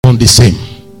return the same.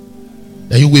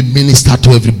 That you will minister to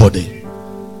everybody.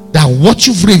 That what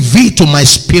you've revealed to my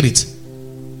spirit,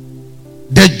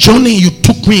 the journey you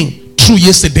took me through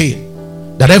yesterday,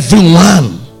 that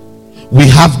everyone will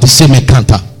have the same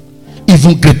encounter,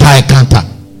 even greater encounter,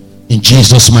 in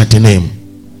Jesus' mighty name.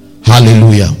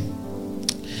 Hallelujah.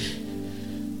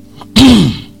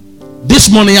 This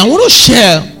morning I want to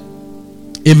share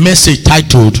a message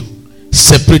titled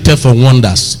Separated from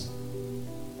Wonders.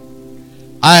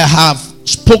 I have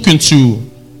spoken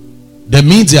to the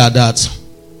media that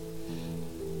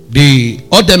the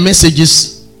other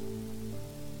messages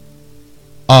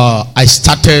I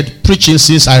started preaching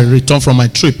since I returned from my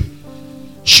trip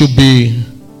should be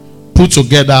put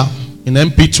together in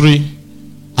MP3.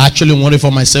 I actually want it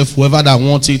for myself. Whoever that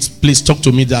wants it, please talk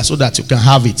to me there so that you can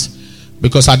have it.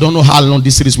 Because I don't know how long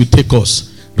this series will take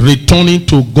us. Returning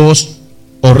to God's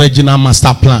original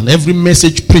master plan. Every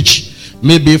message preached,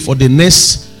 maybe for the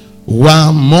next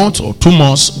 1 month or 2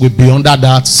 months, will be under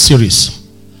that series.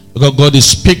 Because God is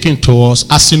speaking to us,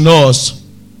 asking us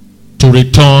to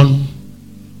return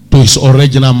to his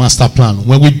original master plan.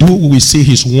 When we do, we will see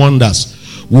his wonders.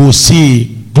 We will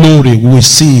see glory. We will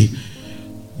see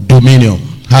dominion.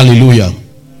 Hallelujah.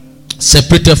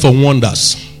 Separated from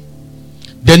wonders.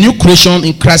 The new creation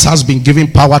in Christ has been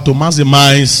given power to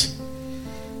maximize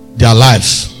their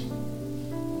lives.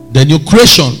 The new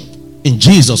creation in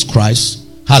Jesus Christ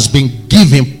has been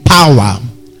given power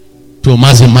to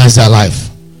maximize their life.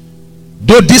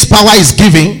 Though this power is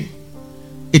given,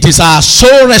 it is our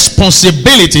sole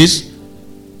responsibility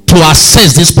to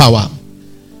access this power.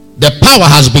 The power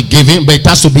has been given, but it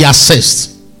has to be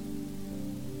accessed.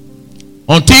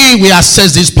 Until we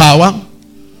access this power,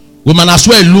 we might as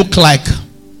well look like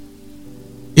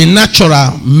a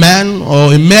natural man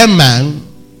or a mere man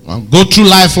and go through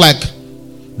life like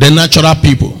the natural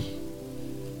people.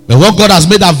 But what God has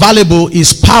made available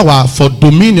is power for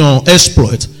dominion,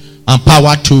 exploit, and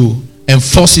power to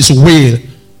enforce his will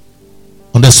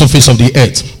on the surface of the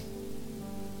earth.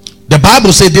 The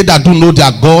Bible says, they that do know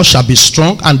their God shall be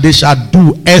strong, and they shall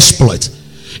do exploit.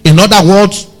 In other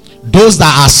words, those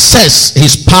that access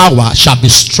his power shall be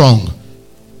strong.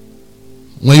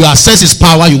 When you access his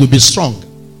power, you will be strong.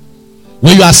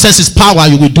 When you access his power,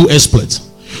 you will do exploit.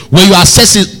 When you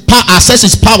access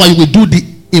his power, you will do the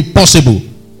impossible.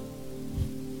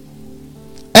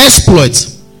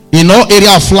 Exploit in all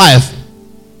area of life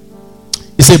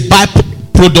is a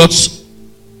byproduct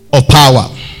of power.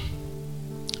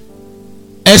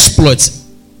 Exploit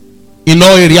in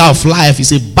all area of life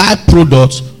is a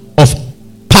byproduct of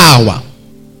power.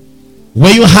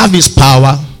 When you have his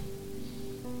power,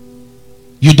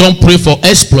 you don't pray for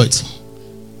exploit.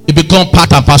 It becomes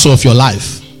part and parcel of your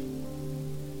life.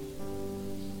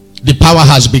 The power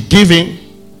has been given,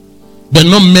 but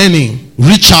not many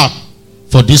reach out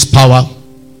for this power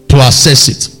to access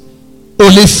it.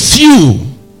 Only few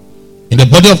in the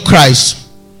body of Christ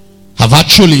have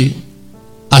actually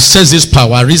accessed this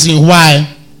power. Reason why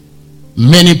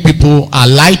many people are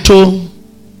lied to,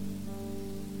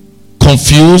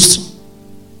 confused,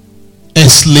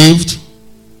 enslaved,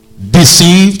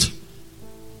 deceived,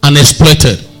 and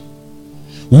exploited.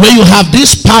 When you have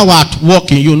this power at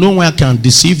work in you, no one can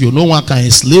deceive you, no one can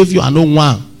enslave you, and no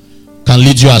one can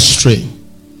lead you astray.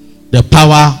 The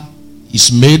power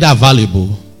is made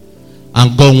available,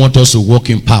 and God wants us to walk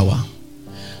in power.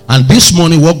 And this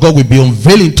morning, what God will be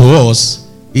unveiling to us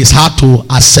is how to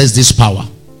access this power.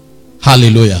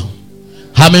 Hallelujah.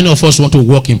 How many of us want to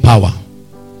walk in power?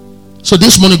 So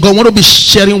this morning, God wants to be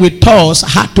sharing with us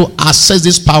how to access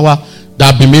this power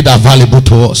that will be made available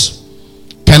to us.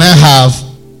 Can I have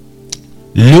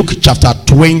Luke chapter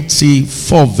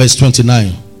 24 verse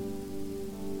 29?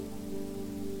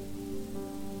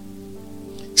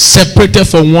 Separated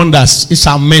from wonders is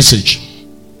our message.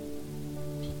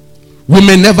 We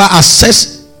may never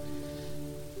access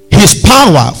his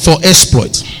power for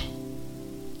exploit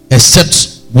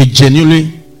except we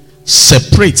genuinely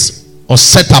separate or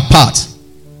set apart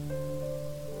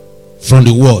from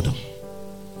the world.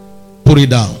 Put it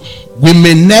down. We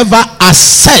may never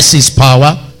access his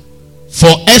power for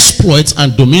exploit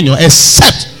and dominion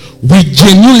except we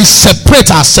genuinely separate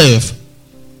ourselves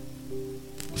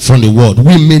from the world.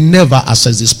 We may never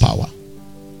access this power.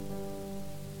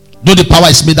 Though the power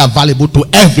is made available to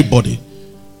everybody,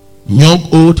 young,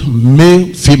 old,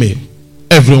 male, female,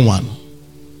 everyone.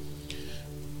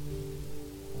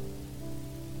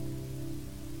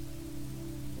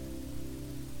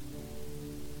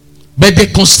 But the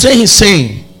constraint is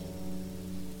saying,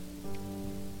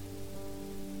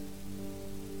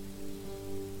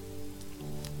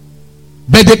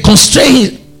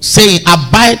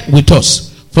 abide with us,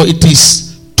 for it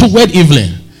is toward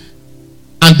evening,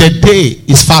 and the day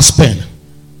is fast spent.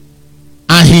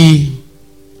 And he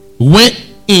went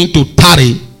in to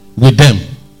tarry with them.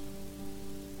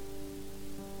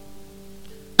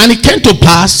 And it came to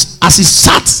pass, as he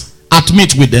sat at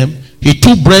meat with them, he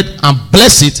took bread and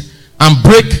blessed it and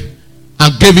brake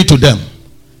and gave it to them.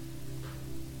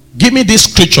 Give me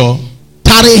this scripture.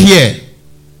 Tarry here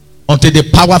until the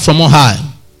power from on high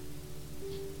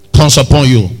comes upon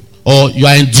you, or you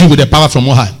are endued with the power from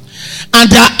on high.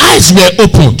 And their eyes were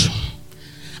opened,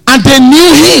 and they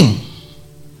knew him,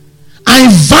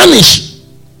 and he vanished.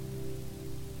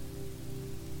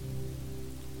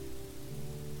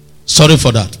 Sorry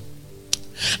for that.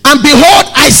 And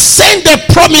behold, I send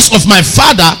the promise of my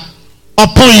Father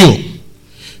upon you.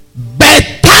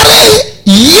 But tarry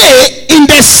ye in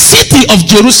the city of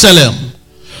Jerusalem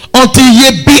until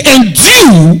ye be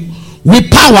endued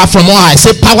with power from on high.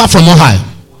 Say power from on high.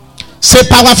 Say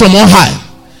power from on high.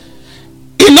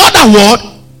 In other words,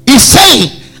 he's saying,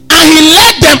 and he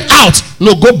led them out.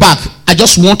 No, go back. I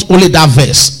just want only that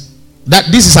verse.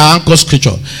 That this is our anchor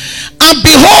scripture. And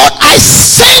behold, I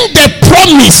send the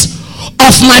promise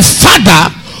of my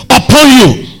Father upon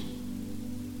you,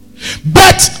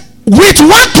 but with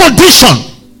one condition.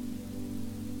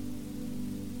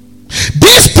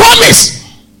 This promise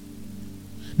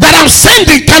that I'm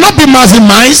sending cannot be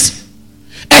maximized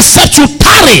except you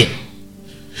tarry.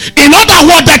 In other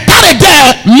words, the tarry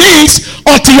there means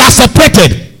until you are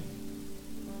separated.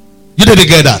 You didn't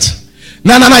get that?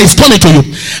 No, it's coming to you.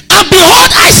 And behold,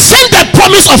 I send the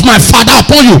promise of my Father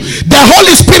upon you. The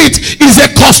Holy Spirit is a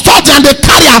custodian, the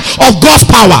carrier of God's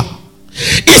power.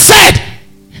 He said,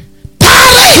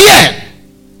 tarry here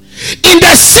in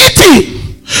the city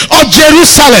of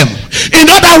Jerusalem. In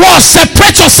other words,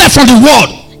 separate yourself from the world.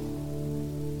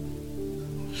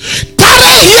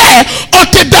 Tarry here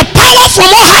until the power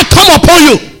from on high come upon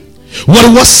you. What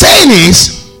he was saying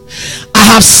is, I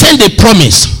have sent a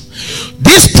promise.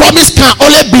 This promise can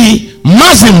only be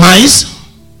maximized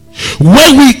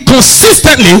when we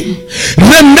consistently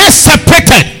remain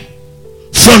separated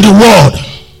from the world.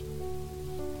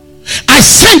 I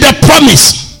send the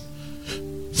promise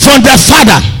from the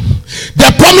Father.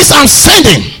 The promise I'm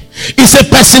sending is a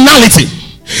personality,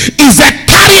 is a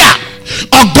carrier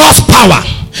of God's power.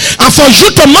 And for you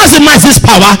to maximize this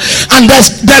power, and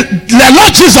the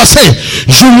Lord Jesus said,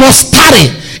 you must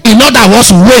tarry. In other words,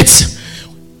 wait.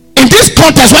 In this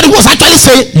context, what he was actually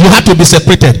saying, you have to be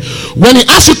separated. When he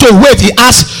asked you to wait, he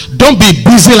asked, don't be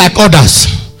busy like others.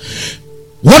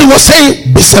 What he was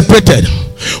saying, be separated.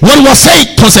 What he was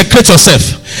saying, consecrate yourself.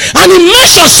 And he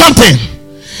mentioned something.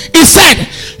 He said,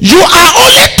 you are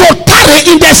only to tarry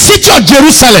in the city of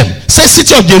Jerusalem. Say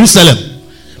city of Jerusalem.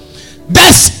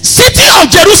 The city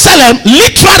of Jerusalem,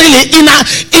 literally in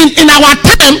our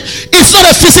time, is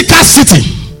not a physical city.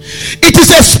 It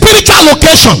is a spiritual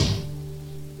location.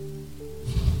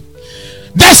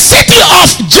 The city of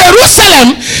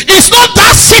Jerusalem is not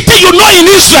that city you know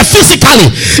in Israel physically.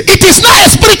 It is not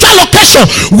a spiritual location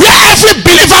where every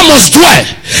believer must dwell.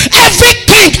 Every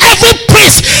king, every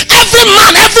priest, every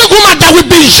man, every woman that will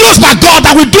be used by God,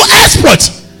 that will do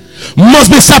exploits,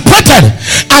 must be separated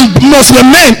and must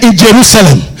remain in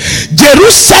Jerusalem.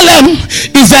 Jerusalem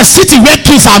is a city where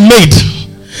kings are made.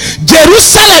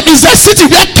 Jerusalem is a city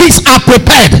where kings are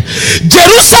prepared.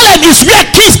 Jerusalem is where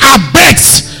kings are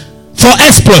baked for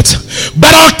exploit. But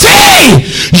until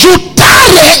you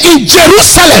tarry in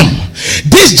Jerusalem,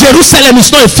 this Jerusalem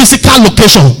is not a physical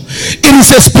location. It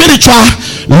is a spiritual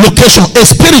location, a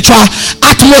spiritual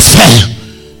atmosphere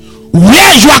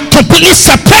where you are completely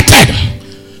separated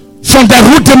from the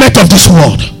rudiment of this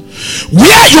world,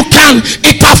 where you can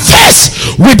interface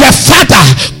with the Father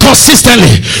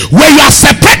consistently, where you are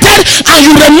separated and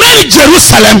you remain in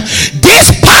Jerusalem.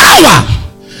 This power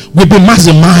will be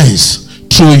maximized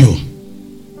through you.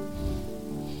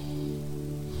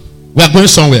 We are going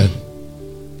somewhere.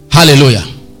 Hallelujah.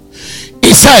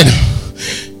 He said,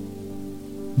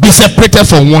 be separated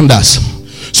from wonders.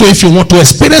 So if you want to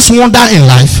experience wonder in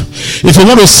life, if you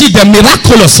want to see the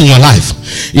miraculous in your life,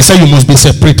 he said you must be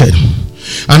separated.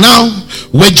 And now,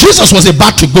 when Jesus was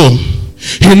about to go,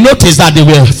 he noticed that they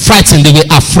were frightened, they were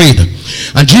afraid.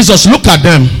 And Jesus looked at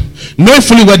them, knowing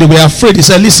fully where they were afraid. He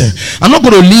said, listen, I'm not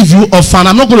going to leave you orphan.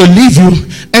 I'm not going to leave you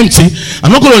empty.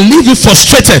 I'm not going to leave you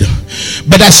frustrated.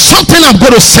 But there's something I'm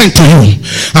going to send to you.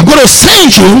 I'm going to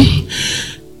send you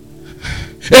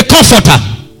a comforter,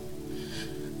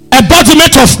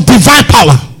 embodiment of divine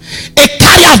power, a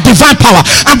carrier of divine power.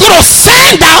 I'm going to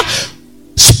send that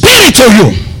spirit to you.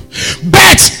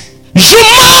 But you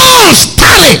must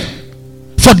tarry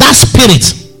for that spirit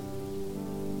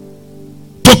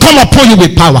to come upon you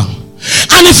with power.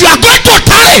 And if you are going to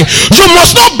tarry, you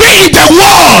must not be in the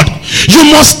world.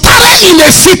 You must tarry in a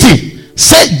city.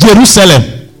 Say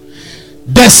Jerusalem,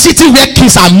 the city where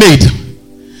kings are made.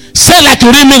 Say like you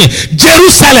really mean it.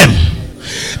 Jerusalem,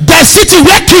 the city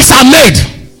where kings are made.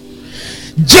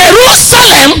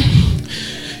 Jerusalem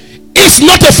is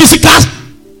not a physical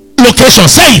location.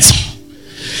 Say it.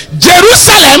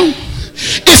 Jerusalem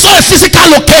is not a physical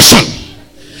location.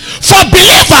 For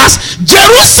believers,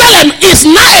 Jerusalem is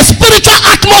now a spiritual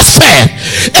atmosphere,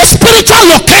 a spiritual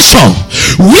location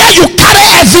where you carry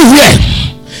everywhere.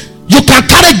 You can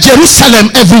carry Jerusalem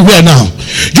everywhere now.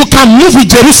 You can move with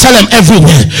Jerusalem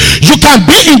everywhere. You can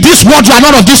be in this world, you are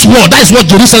not of this world. That is what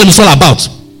Jerusalem is all about.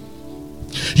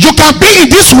 You can be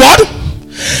in this world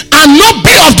and not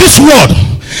be of this world.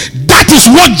 That is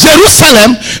what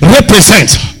Jerusalem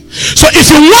represents. So if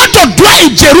you want to dwell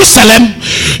in Jerusalem,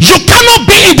 you cannot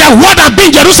be in the world and be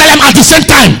in Jerusalem at the same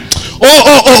time.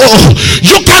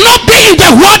 You cannot be in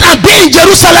the world and be in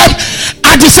Jerusalem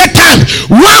at the same time.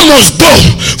 One must go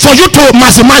for you to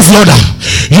maximize the other.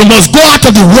 You must go out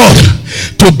of the world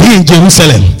to be in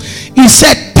Jerusalem. He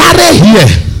said, tarry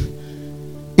here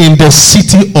in the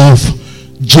city of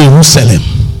Jerusalem.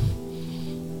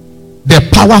 The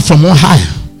power from on high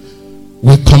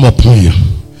will come upon you.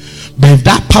 But if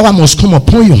that power must come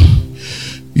upon you,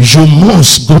 you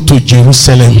must go to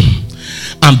Jerusalem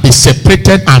and be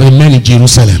separated and remain in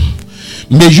Jerusalem.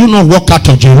 May you not walk out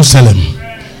of Jerusalem.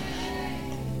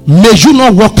 May you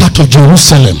not walk out of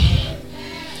Jerusalem.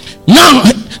 Now,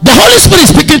 the Holy Spirit is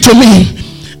speaking to me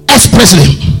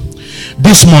expressly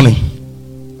this morning.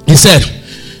 He said,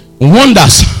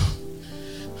 wonders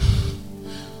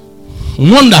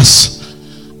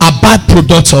are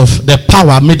byproducts of the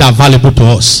power made available to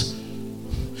us.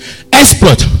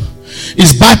 Exploit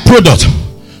is byproduct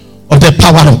of the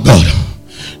power of God.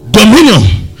 Dominion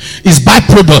is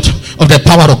byproduct of the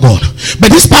power of God. But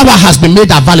this power has been made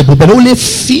available, but only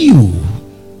few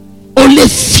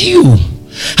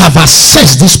have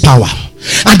accessed this power.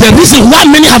 And the reason why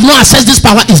many have not accessed this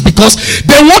power is because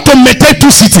they want to maintain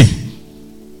two cities.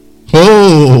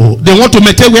 Oh, they want to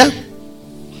maintain where?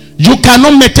 You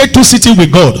cannot maintain two cities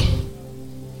with God.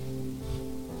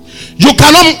 You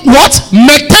cannot what?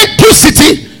 Maintain two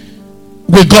cities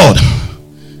with God.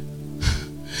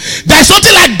 There is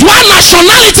something like dual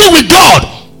nationality with God.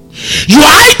 You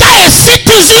are either a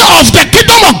citizen of the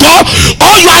kingdom of God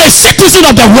or you are a citizen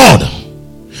of the world.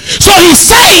 So he's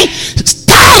saying,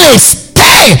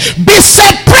 stay, be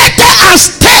separated and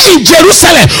stay in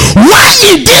Jerusalem. Why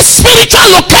in this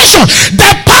spiritual location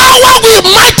the power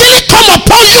will mightily come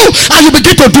upon you and you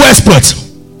begin to do exploits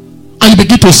and you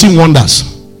begin to see wonders.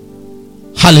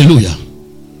 Hallelujah.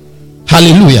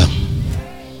 Hallelujah.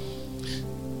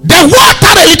 The word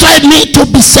tarry literally means to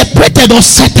be separated or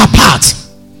set apart.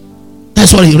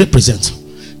 That's what it represents.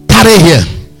 Tarry here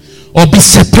or be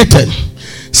separated.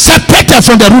 Separated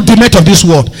from the rudiment of this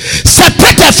world.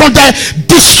 Separated from the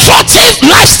destructive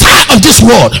lifestyle of this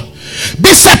world.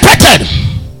 Be separated.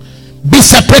 Be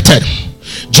separated.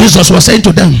 Jesus was saying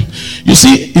to them, you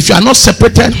see, if you are not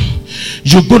separated,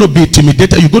 you're going to be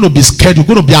intimidated, you're going to be scared, you're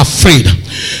going to be afraid,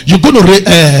 you're going to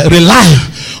rely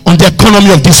on the economy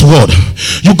of this world,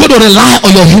 you're going to rely on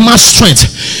your human strength,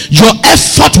 your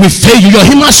effort will fail you, your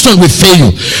human strength will fail you.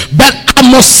 But I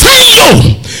must send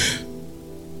you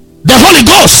the Holy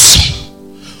Ghost,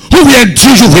 who will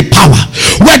endue you with power.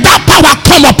 When that power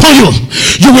come upon you,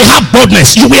 you will have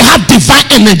boldness, you will have divine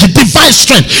energy, divine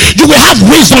strength, you will have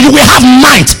wisdom, you will have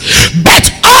might. But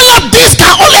all of this can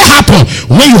only happen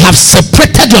when you have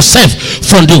separated yourself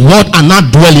from the world and not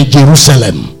dwell in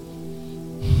Jerusalem.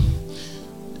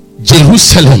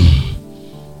 Jerusalem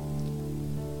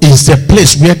is the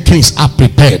place where kings are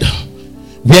prepared,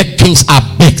 where kings are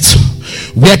baked,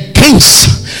 where kings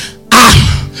are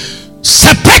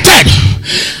separated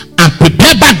and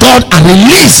prepared by God and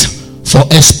released for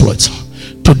exploits.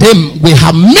 Today we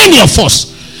have many of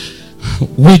us,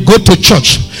 we go to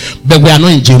church but we are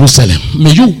not in Jerusalem.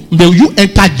 May you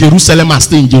enter Jerusalem and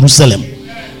stay in Jerusalem.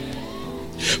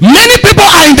 Many people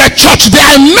are in the church, they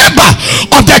are a member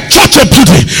of the church of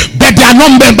beauty, but they are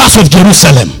not members of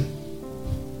Jerusalem.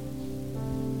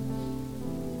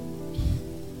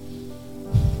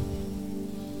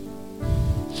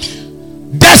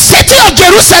 The city of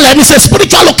Jerusalem is a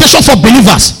spiritual location for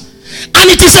believers, and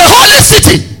it is a holy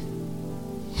city.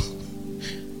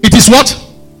 It is what?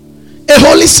 A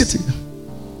holy city.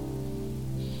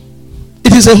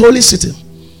 It is a holy city.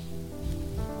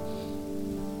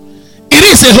 It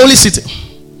is a holy city.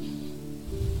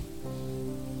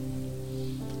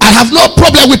 I have no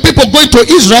problem with people going to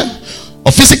Israel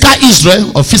or physical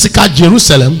Israel or physical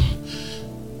Jerusalem,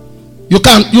 you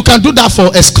can do that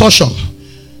for excursion.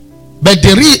 But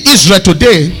the real Israel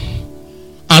today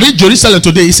and real Jerusalem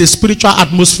today is a spiritual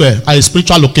atmosphere and a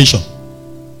spiritual location.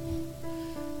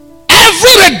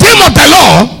 Every redeemer of the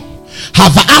Lord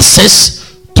have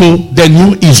access to the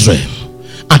new Israel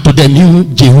and to the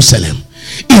new Jerusalem.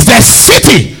 It's the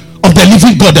city of the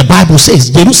living God. The Bible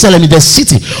says Jerusalem is the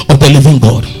city of the living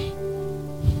God.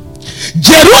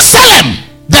 Jerusalem,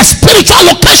 the spiritual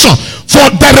location for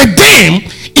the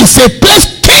redeemed, is a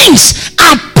place kings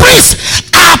and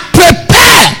priests are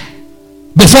prepared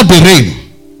before they reign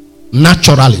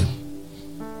naturally.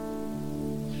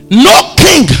 No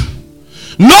king,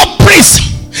 no priest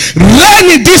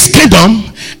reign in this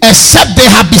kingdom except they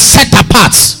have been set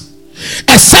apart,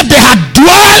 except they have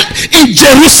dwelt in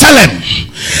Jerusalem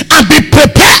and be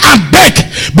prepared and beg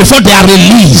before they are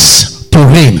released to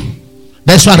reign.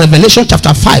 That's why Revelation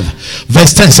chapter 5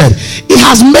 verse 10 said, He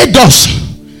has made us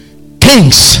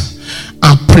kings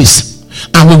and priests,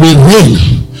 and we will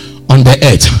reign on the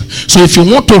earth. So if you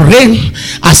want to reign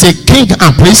as a king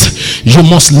and priest, you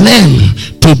must learn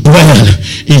to dwell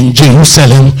in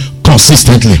Jerusalem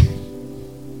consistently.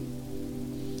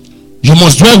 You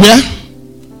must dwell where?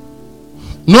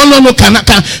 No.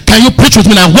 Can you preach with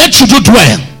me now? Where should you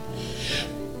dwell?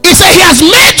 He said he has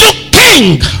made you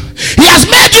king. He has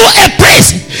made you a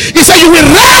priest. He said you will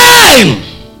reign.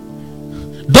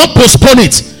 Don't postpone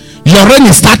it. Your reign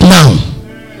is start now.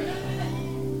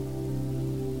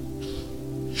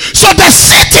 So the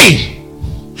city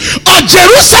of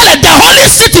Jerusalem, the holy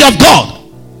city of God,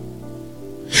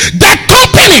 the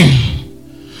company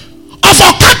of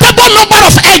a countable number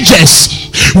of angels,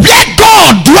 where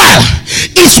God dwell,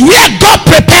 is where God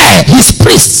prepare his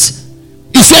priests.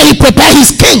 Is where he prepare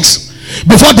his kings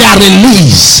before they are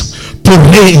released to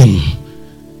reign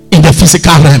in the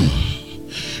physical realm.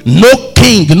 No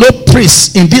king, no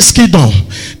priest in this kingdom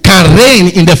can reign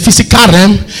in the physical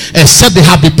realm except they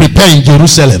have been prepared in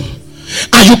Jerusalem.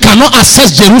 And you cannot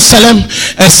access Jerusalem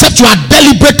except you are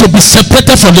deliberate to be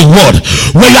separated from the world.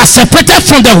 When you are separated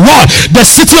from the world, the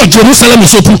city of Jerusalem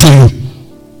is open to you.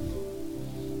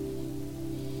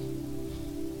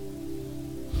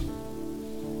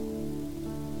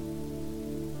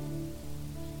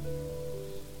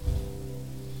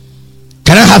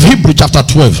 Can I have Hebrew chapter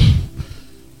 12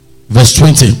 verse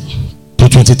 20 to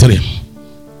 23?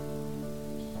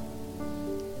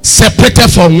 Separated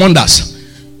from wonders.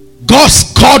 God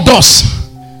called us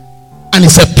and he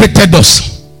separated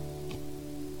us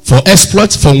for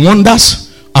exploits, for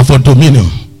wonders, and for dominion.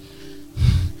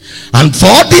 And for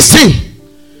all these things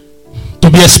to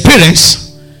be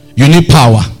experienced, you need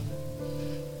power.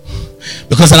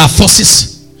 Because there are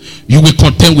forces you will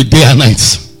contend with day and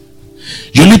night.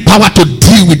 You need power to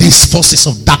deal with these forces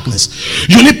of darkness.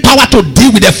 You need power to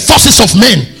deal with the forces of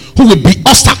men who will be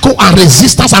obstacle and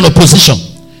resistance and opposition.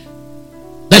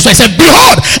 That's why I said,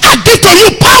 behold, I give to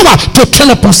you power to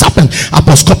tread upon serpent,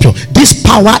 upon scorpion. This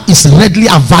power is readily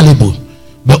available,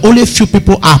 but only few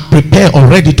people are prepared or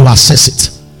ready to access it.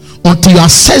 Until you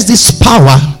access this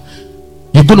power,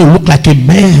 you're going to look like a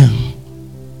man,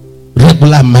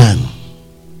 regular man,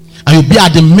 and you'll be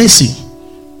at the mercy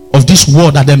of this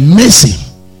world, at the mercy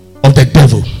of the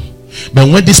devil.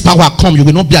 But when this power comes, you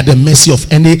will not be at the mercy of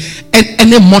any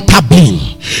mortal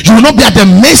being. You will not be at the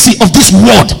mercy of this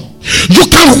world. You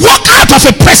can walk out of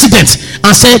a president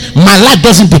and say, my life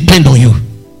doesn't depend on you.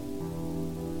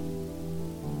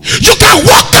 You can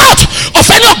walk out of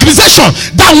any organization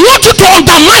that wants you to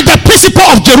undermine the principle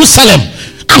of Jerusalem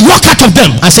and walk out of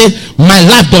them and say, my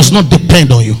life does not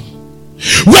depend on you.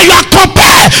 When you are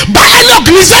compared by any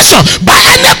organization, by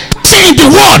any person in the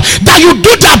world that you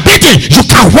do their bidding, you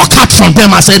can walk out from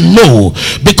them and say, no,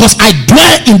 because I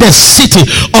dwell in the city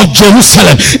of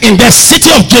Jerusalem. In the city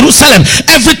of Jerusalem,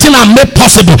 everything I made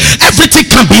possible, everything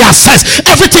can be accessed,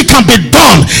 everything can be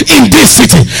done in this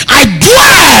city. I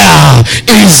dwell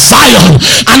in Zion,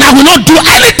 and I will not do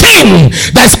anything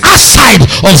that is outside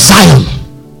of Zion.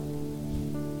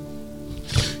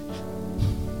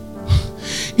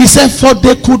 He said, for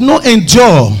they could not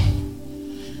endure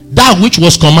that which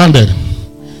was commanded.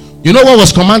 You know what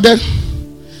was commanded?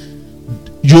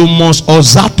 You must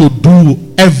observe to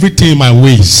do everything in my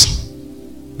ways.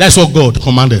 That's what God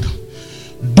commanded.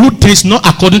 Do things not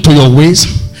according to your ways,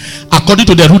 according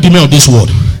to the rudiment of this world.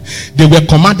 They were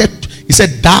commanded. He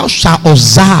said, thou shalt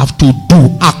observe to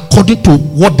do according to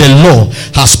what the law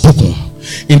has spoken.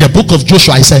 In the book of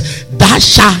Joshua, he said, thou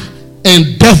shalt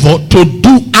endeavor to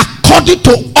do according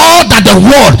to all that the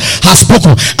word has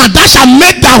spoken, and that shall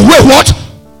make thy way what?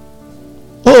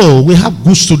 Oh, we have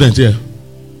good students here.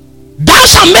 Thou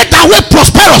shalt make thy way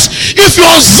prosperous. If you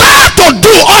desire to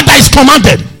do all that is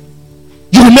commanded,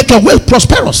 you will make your way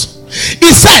prosperous.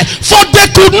 He said, for they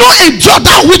could not endure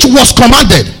that which was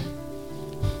commanded,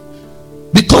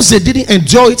 because they didn't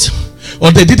enjoy it,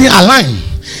 or they didn't align.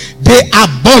 They are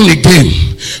born again,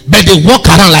 but they walk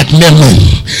around like mere men.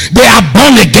 They are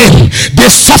born again, they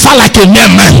suffer like a mere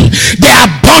man. They are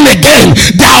born again,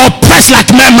 they are oppressed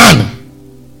like mere man.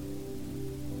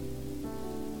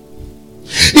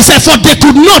 He said, for they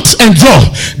could not endure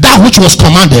that which was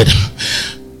commanded.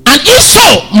 And if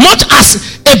so much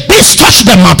as a beast touched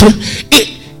the mountain,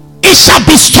 it shall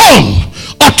be stoned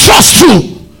or thrust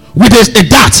through with a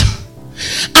dart.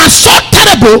 And so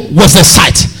terrible was the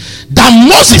sight that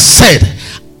Moses said,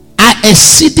 I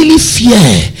exceedingly fear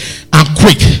and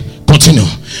quick. Continue.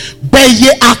 But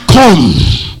ye are come.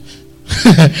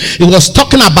 He was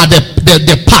talking about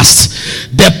the past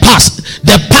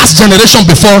generation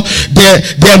before the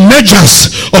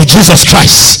emergence of Jesus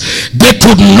Christ. They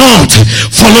could not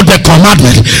follow the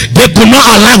commandment. They could not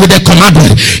align with the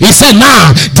commandment. He said,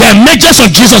 now the emergence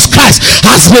of Jesus Christ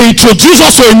has been introduced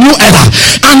us to a new era.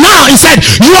 And now he said,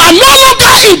 you are no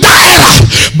longer in that era,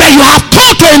 but you have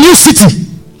come to a new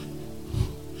city.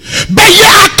 But ye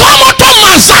are come unto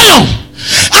Mount Zion,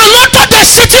 and unto the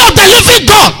city of the living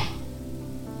God.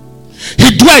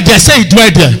 He dwelt there. Say he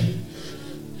dwelt there.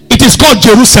 It is called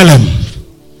Jerusalem.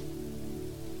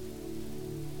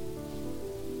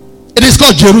 It is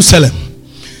called Jerusalem.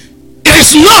 It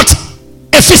is not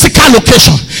a physical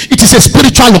location. It is a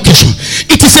spiritual location.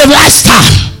 It is a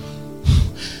lifestyle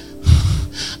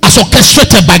as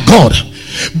orchestrated by God.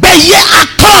 But ye are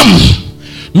come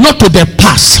not to the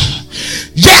past.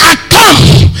 Ye are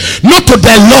come not to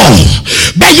the law,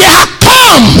 but ye are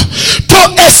come to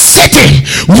a city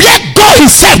where God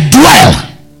himself dwell.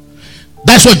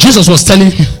 That's what Jesus was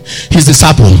telling his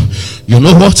disciple. You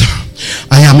know what?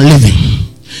 I am living.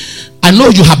 I know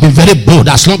you have been very bold.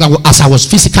 As long as I was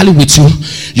physically with you,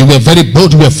 you were very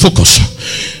bold. You were focused.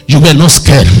 You were not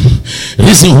scared.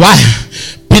 Reason why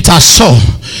Peter saw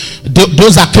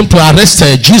those that came to arrest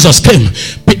Jesus came.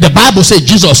 The Bible says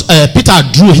Peter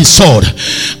drew his sword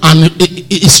and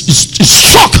it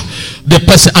struck the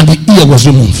person and the ear was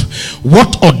removed.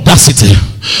 What audacity,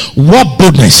 what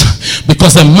boldness,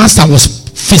 because the master was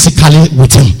physically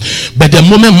with him. But the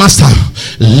moment master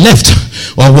left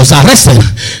or was arrested,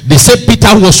 they said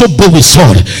Peter was so bold with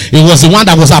sword. It was the one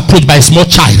that was approached by a small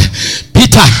child.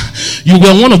 Peter, you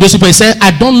were one of those people. He said, I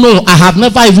don't know, I have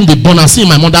never even been born and seen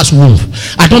my mother's womb.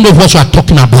 I don't know what you are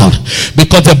talking about.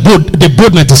 Because the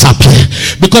boldness disappeared.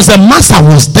 Because the master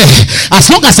was there.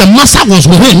 As long as the master was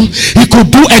with him, he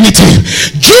could do anything.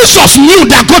 Jesus knew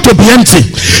they are going to be empty.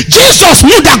 Jesus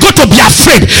knew they are going to be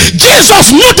afraid.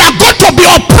 Jesus knew they are going to be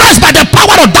oppressed by the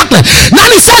power of darkness. Now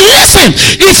he said, listen,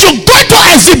 if you're going to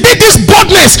exhibit this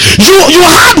boldness you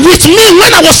had with me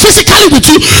when I was physically with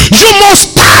you, you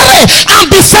must tarry and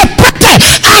be separated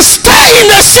and stay in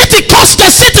the city called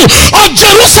the city of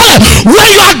Jerusalem. When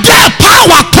you are there,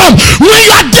 power come. When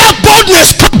you are there,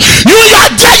 boldness come. You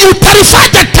are there, you terrify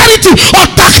the territory of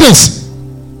darkness.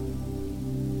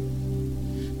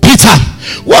 Peter,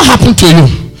 what happened to you?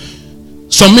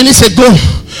 Some minutes ago,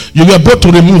 you were about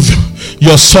to remove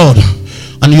your sword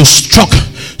and you struck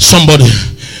somebody.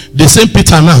 The same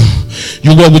Peter now,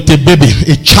 you were with a baby,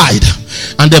 a child,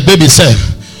 and the baby said,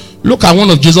 look at one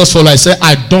of Jesus' followers. I said,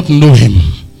 I don't know him.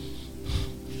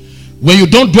 When you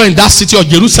don't dwell in that city of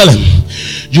Jerusalem,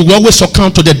 you will always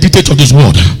succumb to the dictate of this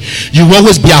world. You will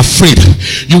always be afraid.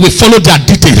 You will follow their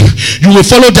dictate. You will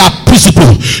follow their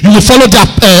principle. You will follow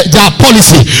their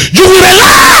policy. You will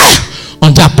rely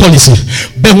on their policy.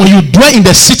 But when you dwell in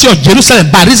the city of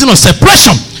Jerusalem by reason of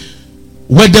separation,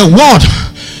 where the world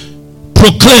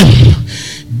proclaim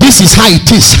this is how it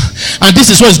is and this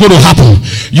is what is going to happen,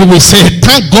 you will say,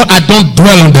 thank God I don't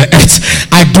dwell on the earth,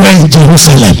 I dwell in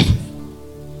Jerusalem.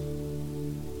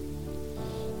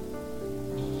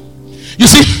 You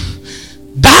see,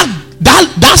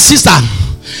 that sister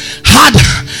had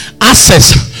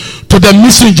access to the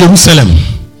mystery in Jerusalem,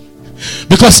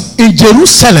 because in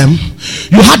Jerusalem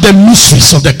you had the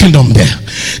mysteries of the kingdom there.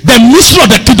 The mystery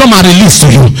of the kingdom are released to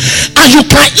you, and you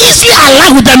can easily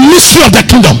align with the mystery of the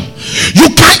kingdom. You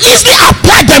can easily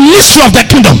apply the mystery of the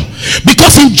kingdom,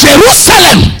 because in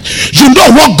Jerusalem you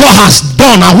know what God has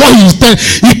done and what he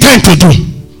intends to do.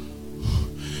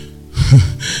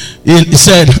 He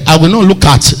said, I will not look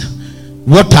at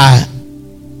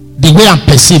the way I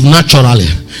perceive naturally,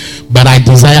 but I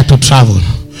desire to travel.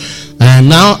 And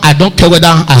now I don't care whether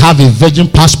I have a virgin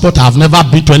passport. I have never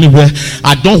been to anywhere.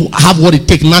 I don't have what it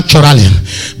takes naturally,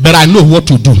 but I know what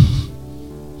to do.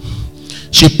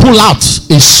 She pulled out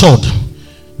a sword,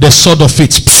 the sword of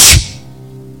faith.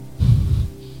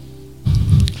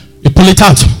 He pulled it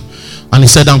out and he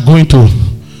said, I'm going to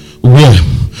where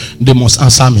they must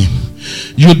answer me.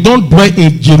 You don't dwell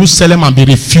in Jerusalem and be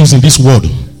refused in this world.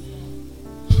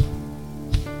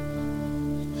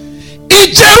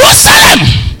 In Jerusalem,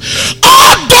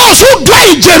 all those who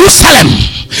dwell in Jerusalem,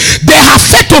 they have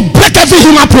failed to break every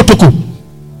human protocol.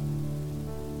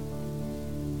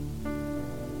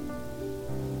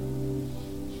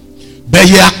 But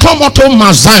ye are come unto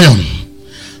Mount Zion,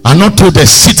 and unto the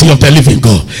city of the living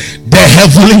God, the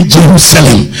heavenly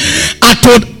Jerusalem, and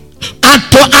to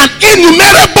an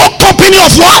innumerable company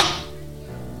of what?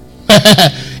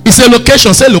 It's a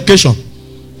location. Say location.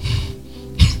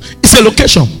 It's a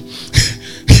location.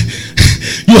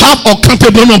 You have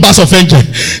uncountable numbers of angels.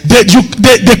 They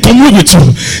commune with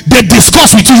you. They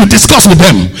discuss with you. You discuss with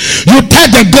them. You tell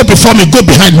them, go before me, go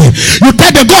behind me. You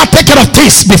tell them, go and take care of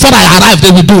things before I arrive.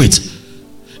 They will do it.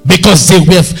 Because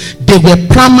they were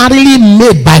primarily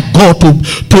made by God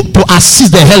to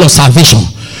assist the hell of salvation,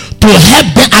 to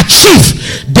help them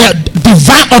achieve the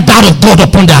divine order of God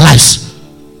upon their lives.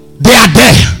 They are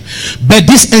there, but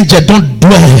these angels don't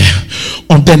dwell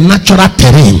on the natural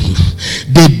terrain.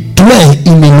 They dwell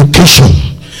in a location.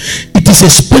 It is a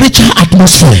spiritual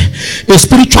atmosphere, a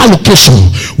spiritual location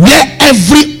where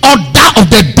every order of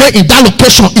the day in that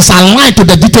location is aligned to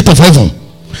the dictate of heaven,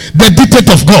 the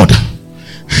dictate of God.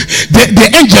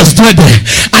 The angels dwell there,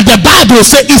 and the Bible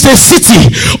says it's a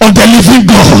city of the living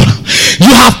God.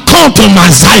 You have come to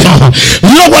Mount Zion.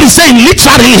 You know what he's saying?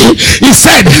 Literally, he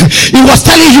said, he was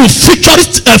telling you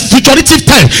futuristic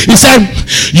time. He said,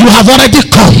 you have already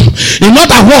come. In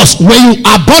other words, when you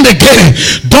are born again,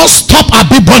 don't stop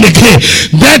and be born again.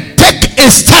 Then take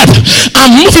a step and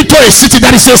move into a city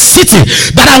that is a city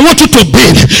that I want you to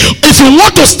be. If you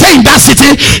want to stay in that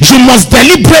city, you must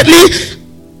deliberately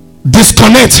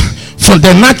disconnect from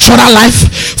the natural life,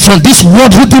 from this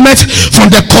world rudiment, from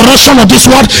the corruption of this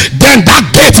world. Then that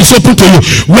gate is open to you.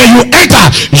 When you enter,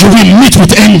 you will meet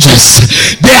with angels.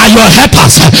 They are your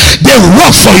helpers. They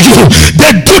work for you.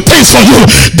 They do things for you.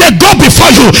 They go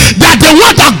before you. They are the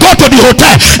one that go to the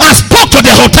hotel and spoke to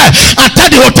the hotel and tell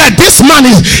the hotel, this man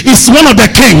is one of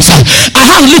the kings. I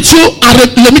have little and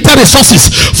limited resources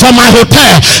for my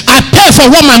hotel. I pay for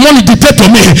what my money did to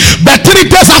me. But 3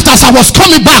 days after I was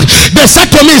coming back, they said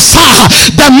to me, sir,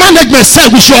 the management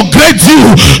said we should upgrade you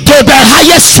to the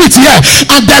highest suite here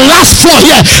and the last floor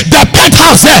here, the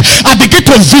penthouse here. I began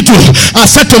to video. I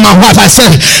said to my wife, I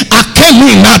said, I came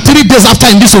in now 3 days after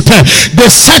in this hotel.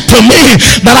 They said to me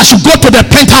that I should go to the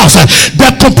penthouse, the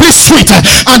complete suite,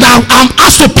 and I'm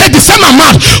asked to pay the same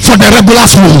amount for the regular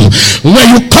room. When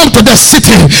you come to the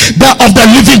city of the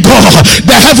living God,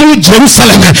 the heavenly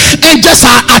Jerusalem, angels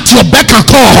are at your beck and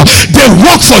call. They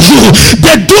work for you.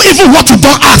 They do even what you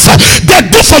don't ask. They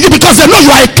do for you because they know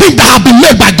you are a king that have been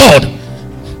made by God.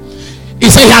 He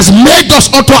said he has made us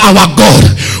unto our God.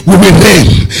 We will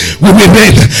reign. We will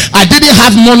reign. I didn't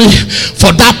have money for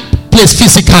that place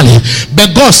physically,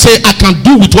 but God said I can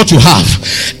do with what you have.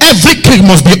 Every king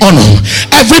must be honored.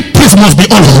 Every priest must be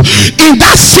honored. In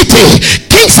that city,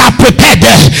 kings are prepared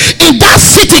there. In that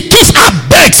city, kings are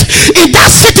baked. In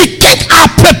that city, kings are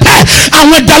prepared.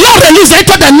 And when the Lord releases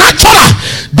into the natural,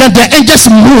 then the angels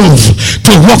move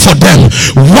to work for them,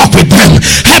 work with them,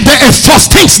 help them enforce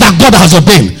things that God has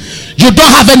ordained. You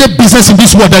don't have any business in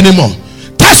this world anymore.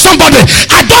 Tell somebody,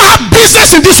 I don't have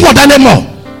business in this world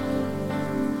anymore.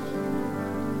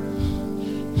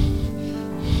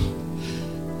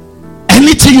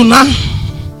 Anything you now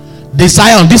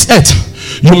desire on this earth,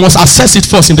 you must access it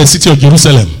first in the city of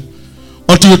Jerusalem.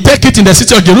 Until you take it in the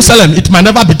city of Jerusalem, it might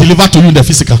never be delivered to you in the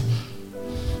physical.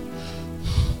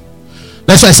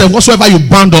 That's why I said, whatsoever you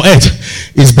bound on earth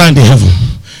is bound in heaven.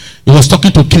 He was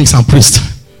talking to kings and priests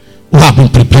who have been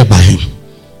prepared by him.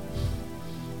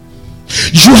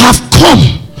 You have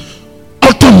come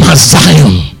unto Mount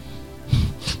Zion,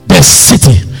 the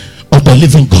city of the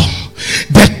living God,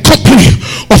 the company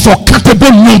of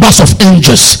uncountable numbers of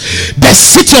angels, the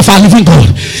city of our living God.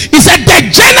 He said the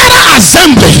general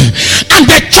assembly and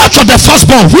the church of the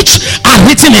firstborn which are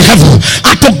written in heaven,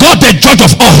 and to God the judge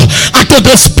of all, and to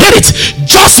the spirit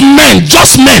just men.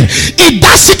 In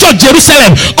that city of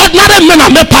Jerusalem, ordinary men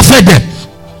are made perfect there.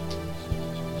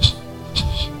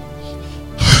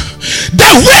 The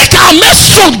weak are made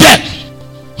strong there.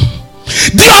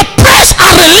 The oppressed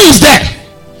are released there.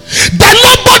 The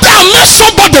nobody are made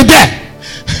somebody there.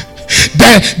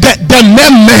 The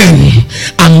men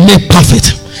are made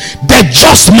perfect. The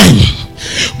just men,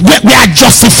 we are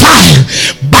justified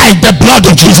by the blood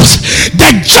of Jesus.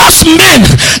 The just men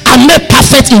are made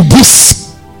perfect in this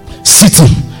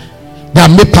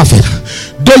made perfect.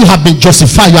 Though you have been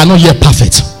justified, you are not yet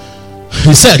perfect.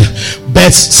 He said,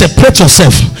 but separate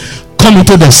yourself, come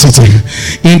into the city.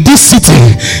 In this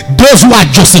city, those who are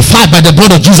justified by the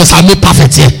blood of Jesus are made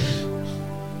perfect here.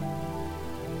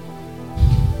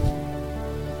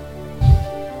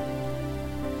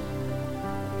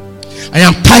 I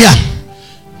am tired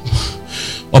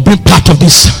of being part of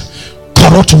this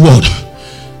corrupt world.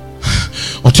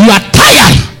 Until you are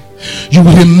tired, you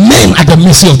will remain at the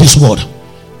mercy of this world.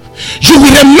 You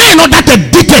will remain under the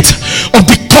dictate of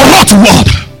the corrupt world.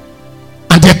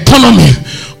 And the economy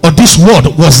of this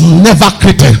world was never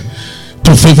created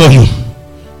to favor you.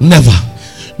 Never.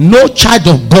 No child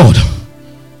of God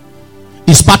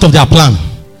is part of their plan.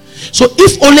 So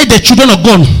if only the children of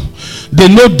God, they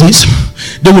know this,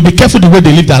 they will be careful the way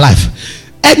they live their life.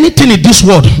 Anything in this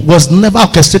world was never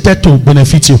orchestrated to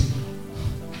benefit you.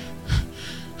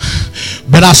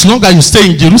 But as long as you stay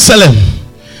in Jerusalem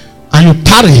and you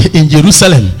tarry in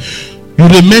Jerusalem, you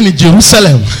remain in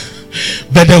Jerusalem,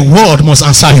 but the world must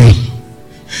answer you.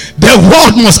 The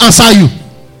world must answer you.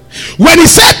 When he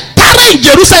said tarry in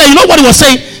Jerusalem, you know what he was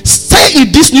saying? Stay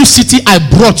in this new city I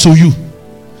brought to you.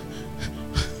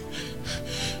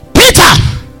 Peter,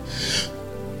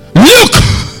 Luke,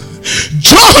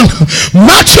 John,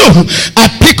 Matthew, I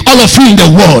pick all of you in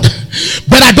the world.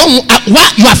 But I don't,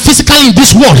 while you are physically in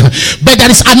this world, but there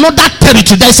is another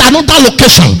territory, there is another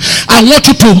location. I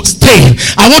want you to stay.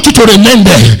 I want you to remain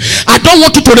there. I don't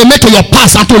want you to remain to your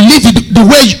past and to live the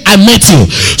way I met you.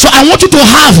 So I want you to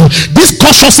have this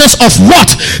consciousness of what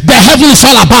the heaven is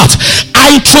all about.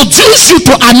 I introduce you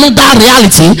to another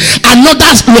reality,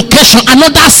 another location,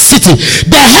 another city.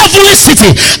 The heavenly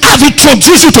city I've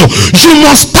introduced you to. You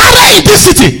must tarry in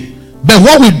this city. But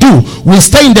what we do, we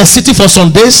stay in the city for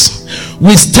some days,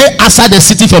 we stay outside the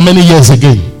city for many years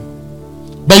again.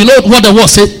 But you know what the word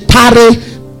says? Tarry,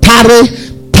 tarry,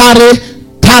 tarry,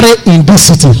 tarry in this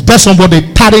city. Tell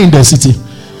somebody, tarry in the city.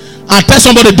 And tell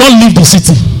somebody, don't leave the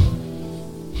city.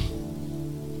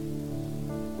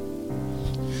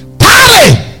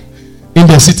 Tarry in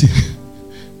the city.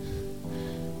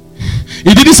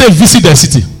 He didn't say visit the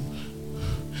city,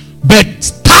 but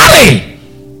tarry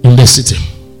in the city.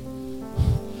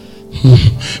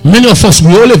 Many of us,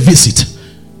 we only visit.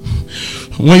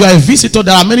 When you are a visitor,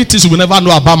 there are many things you will never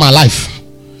know about my life.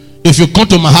 If you come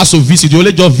to my house to visit, you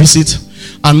only just visit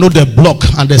and know the block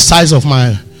and the size of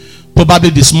my,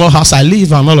 probably the small house I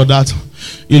live and all of that.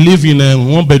 You live in a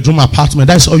 1-bedroom apartment.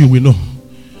 That's all you will know.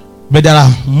 But there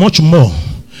are much more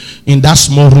in that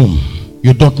small room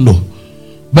you don't know.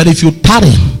 But if you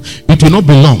tarry, it will not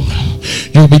be long.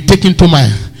 You will be taken to my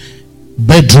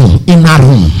bedroom, inner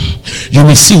room. You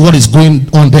will see what is going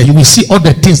on there. You will see all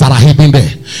the things that are hidden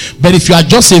there. But if you are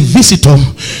just a visitor,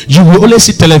 you will only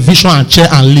see television and chair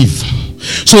and leave.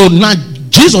 So now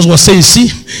Jesus was saying, see,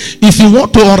 if you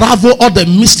want to unravel all the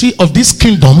mystery of this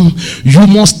kingdom, you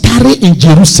must tarry in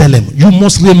Jerusalem. You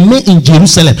must remain in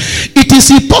Jerusalem. It is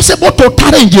impossible to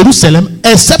tarry in Jerusalem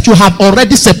except you have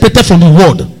already separated from the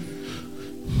world.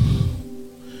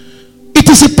 It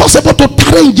is impossible to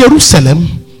tarry in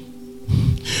Jerusalem.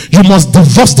 You must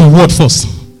divorce the word first.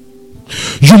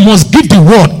 You must give the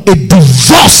word a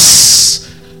divorce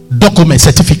document,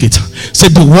 certificate. Say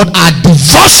the word, I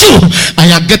divorce you, and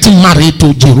you are getting married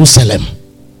to Jerusalem.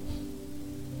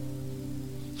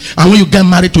 And when you get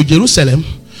married to Jerusalem,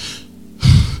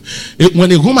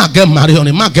 when a woman get married or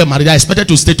a man get married, they are expected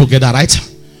to stay together, right?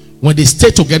 When they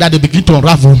stay together, they begin to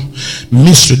unravel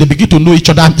mystery. They begin to know each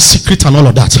other's secret and all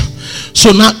of that.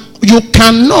 So now you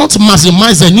cannot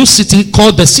maximize the new city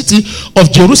called the city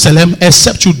of Jerusalem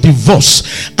except you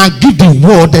divorce and give the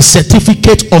world the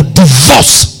certificate of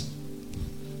divorce.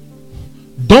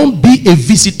 Don't be a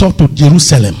visitor to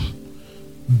Jerusalem.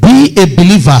 Be a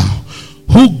believer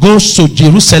who goes to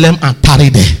Jerusalem and tarry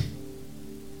there.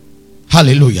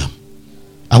 Hallelujah.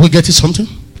 Are we getting something?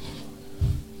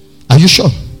 Are you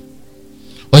sure?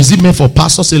 Or is it meant for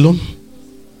pastors alone?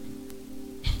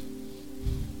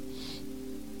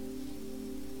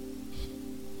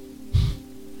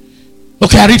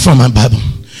 Okay, I read from my Bible.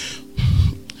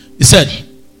 He said,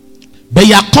 but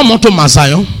ye are come unto Mount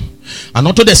Zion, and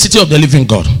unto the city of the living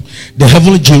God, the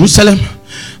heavenly Jerusalem,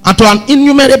 and to an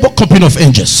innumerable company of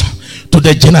angels, to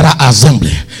the general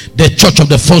assembly, the church of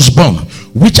the firstborn,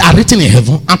 which are written in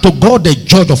heaven, and to God the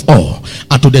judge of all,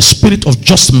 and to the spirit of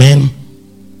just men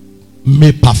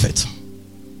made perfect.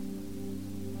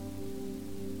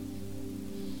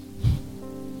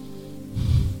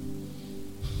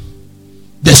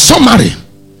 The summary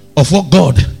of what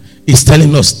God is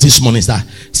telling us this morning is that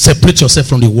separate yourself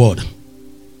from the world.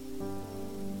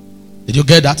 Did you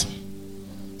get that?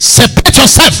 Separate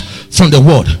yourself from the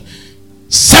world.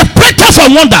 Separated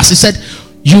from wonders. He said,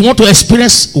 you want to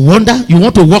experience wonder? You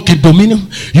want to walk in dominion?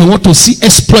 You want to see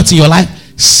exploits in your life?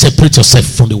 Separate yourself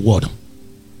from the world.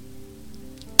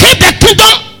 Keep the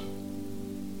kingdom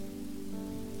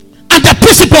and the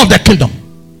principle of the kingdom.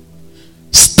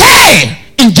 Stay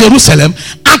in Jerusalem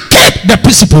and keep the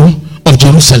principle of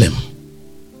Jerusalem.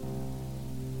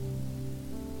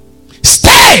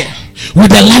 Stay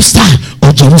with the lifestyle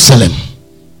of Jerusalem.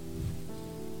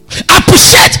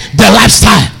 Appreciate the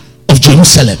lifestyle of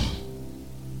Jerusalem.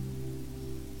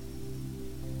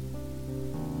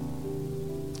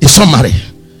 In summary,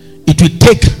 it will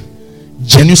take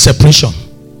genuine separation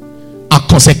and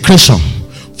consecration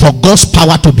for God's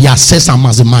power to be accessed and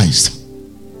maximized.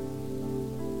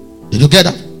 Did you get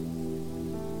that?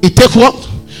 It takes what?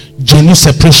 Genuine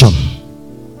separation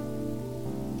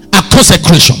and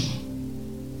consecration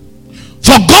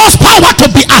for God's power to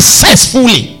be accessed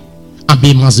fully and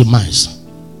be maximized.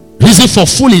 Reason for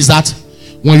full is that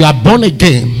when you are born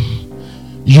again,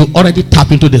 you already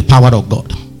tap into the power of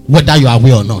God, whether you are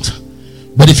aware or not.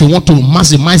 But if you want to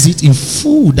maximize it in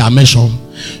full dimension,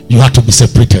 you have to be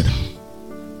separated.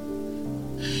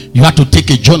 You have to take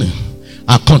a journey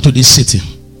and come to this city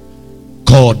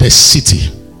called the city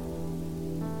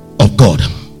of God.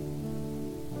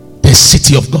 The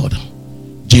city of God,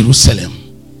 Jerusalem,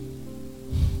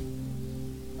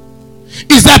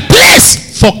 is a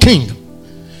place for king.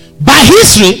 By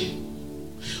history,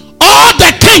 all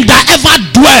the kings that ever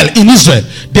dwell in Israel,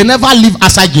 they never live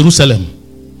outside Jerusalem.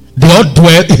 They all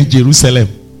dwell in Jerusalem.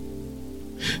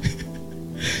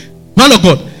 Man of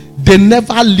God, they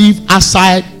never live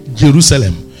outside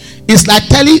Jerusalem. It's like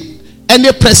telling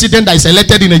any president that is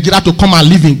elected in Nigeria to come and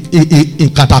live in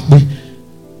Katakwe.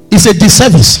 It's a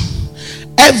disservice.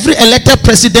 Every elected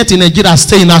president in Nigeria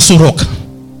stays in Aso Rock.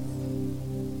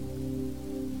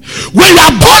 When you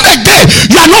are born again,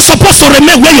 you are not supposed to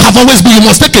remain where you have always been. You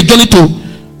must take a journey to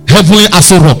heavenly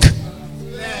Aso Rock.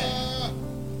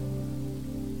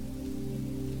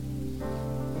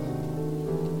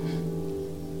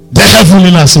 The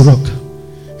heavenly Aso Rock,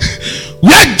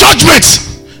 where judgment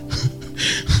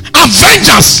and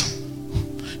vengeance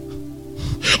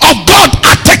of God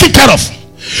are taken care of,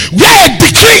 where a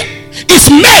decree is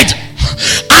made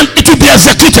and it will be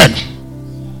executed.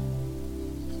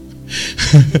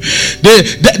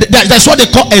 That's what they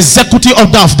call executive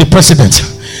order of the president.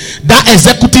 That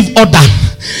executive order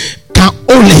can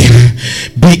only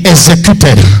be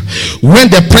executed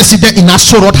when the president in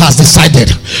Aso Rock has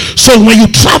decided. So when you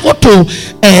travel to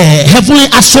heavenly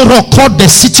Aso Rock called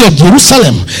the city of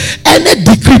Jerusalem, any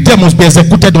decree there must be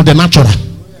executed on the natural.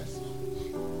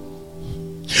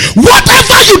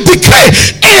 Whatever you decree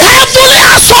in heavenly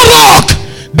Aso Rock,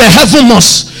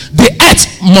 the earth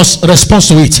must respond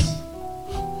to it.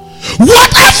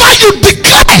 Whatever you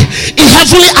declare in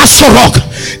heavenly Aso Rock,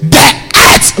 the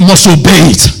earth must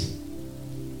obey it.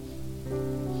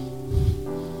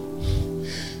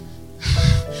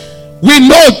 We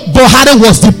know Buhari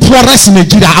was the poorest in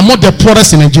Nigeria, among the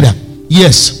poorest in Nigeria.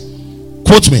 Yes.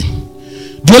 Quote me.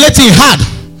 The only thing he had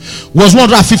was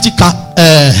 150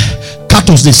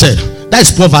 cattle, they said. That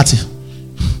is poverty.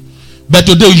 But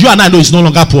today, you and I know he's no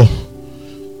longer poor.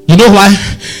 You know why?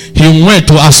 He went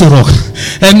to Aso Rock.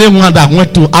 Anyone that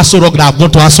went to Aso Rock, that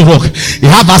gone to Aso Rock, he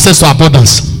have access to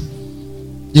abundance.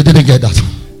 You didn't get that.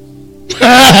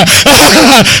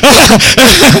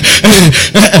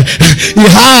 He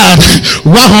had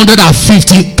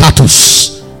 150 cattle,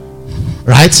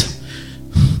 right?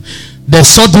 Then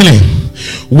suddenly,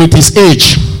 with his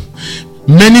age,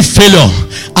 many failure,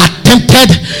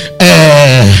 attempted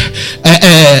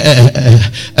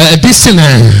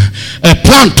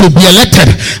plan to be elected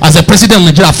as a president of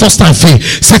Nigeria. First time fail,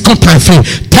 second time fail,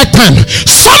 third time.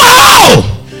 Somehow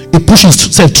he pushed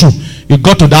himself through. He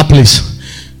got to that place.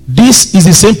 This is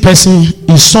the same person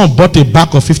his son bought a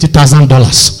bag of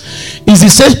 $50,000. Is the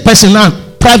same person now.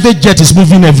 Private jet is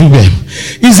moving everywhere.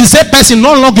 Is the same person.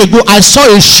 Not long ago I saw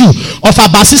a shoe of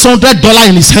about $600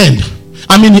 in his hand.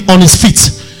 I mean on his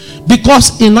feet.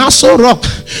 Because in Aso Rock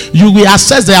you will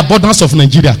access the abundance of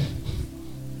Nigeria.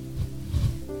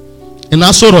 In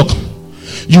Aso Rock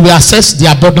you will access the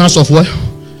abundance of what?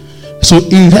 So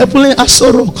in heavenly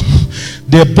Aso Rock,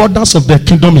 the abundance of the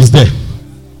kingdom is there.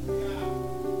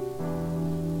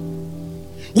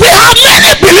 We have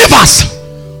many believers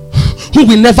who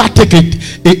will never take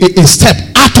a step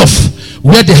out of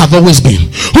where they have always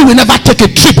been, who will never take a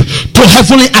trip to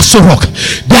heavenly Aso Rock.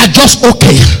 They are just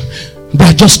okay. They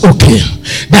are just okay.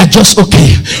 They are just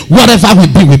okay. Whatever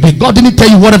will be, will be. God didn't tell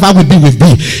you whatever will be, will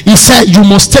be. He said you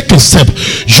must take a step.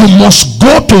 You must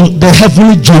go to the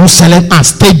heavenly Jerusalem and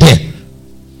stay there.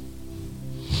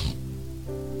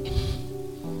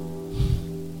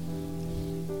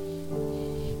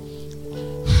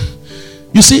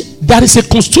 You see, there is a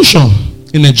constitution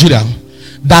in Nigeria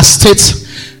that states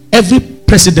every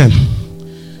president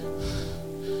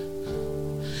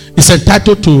is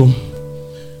entitled to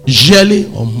yearly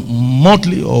or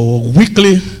monthly or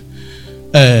weekly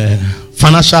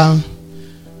financial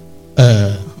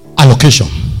allocation.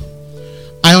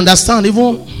 I understand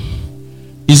even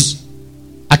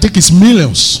I think it's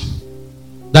millions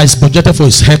that is budgeted for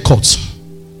his haircut.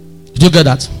 Did you get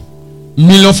that?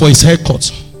 Million for his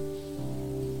haircut.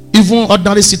 Even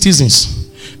ordinary citizens,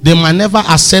 they might never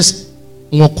access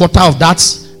 1/4 of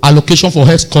that allocation for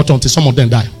haircut until some of them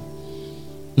die.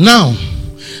 Now,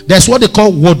 there's what they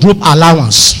call wardrobe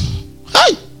allowance.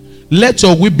 Hey, let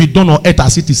your will be done on earth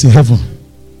as it is in heaven.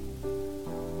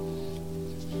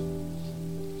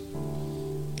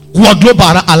 Wardrobe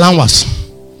allowance,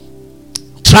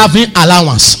 traveling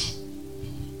allowance,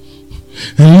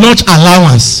 lunch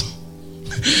allowance,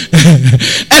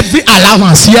 every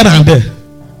allowance here and there.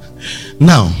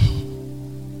 Now,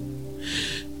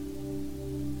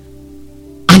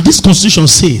 and this constitution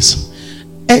says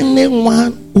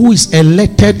anyone who is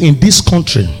elected in this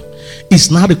country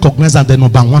is now recognized as the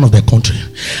number one of the country,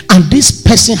 and this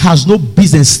person has no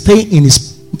business staying in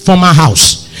his former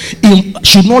house. He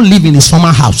should not live in his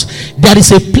former house. There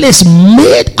is a place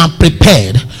made and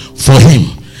prepared for him.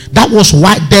 That was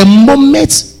why the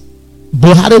moment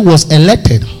Buhari was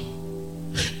elected,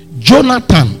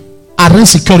 Jonathan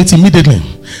arranged security immediately.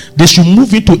 They should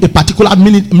move into a particular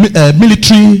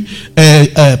military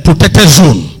protected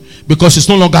zone, because he's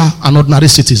no longer an ordinary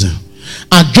citizen.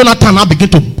 And Jonathan now began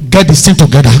to get this thing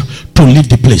together to leave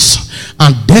the place.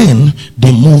 And then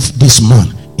they moved this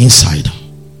man inside.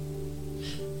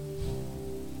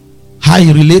 How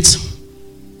he relates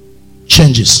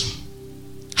changes.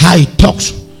 How he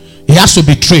talks, he has to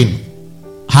be trained.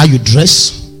 How you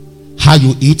dress, how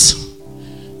you eat.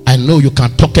 I know you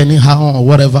can talk anyhow or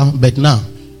whatever, but now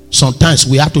sometimes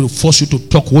we have to force you to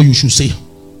talk what you should say.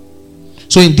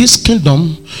 So in this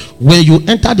kingdom, when you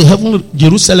enter the heavenly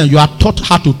Jerusalem, you are taught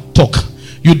how to talk.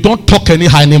 You don't talk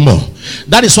anyhow anymore.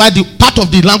 That is why the part of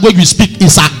the language you speak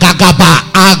is agagaba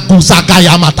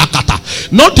aguzagayamatakata.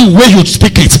 Not the way you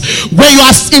speak it. When you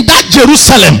are in that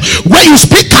Jerusalem, when you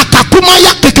speak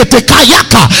katakumaya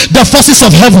keketekayaka, the forces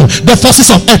of heaven, the forces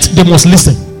of earth, they must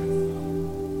listen.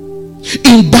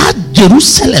 In that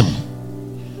Jerusalem,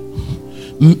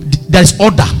 there is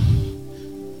order,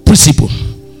 principle.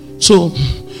 So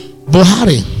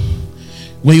Buhari,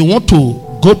 when you want to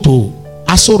go to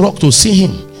Aso Rock to see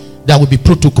him, there will be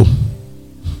protocol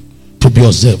to be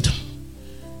observed.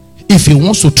 If he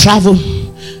wants to travel,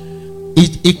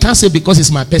 he can't say because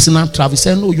it's my personal travel. He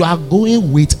said, no, you are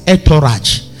going with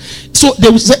entourage. So they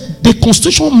will say, the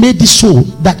constitution made it so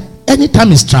that anytime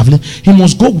he's traveling, he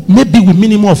must go maybe with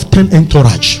minimum of 10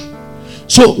 entourage.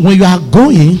 So when you are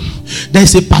going, there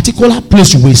is a particular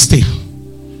place you will stay.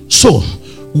 So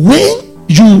when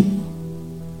you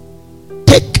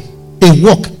take a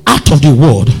walk out of the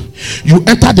world, you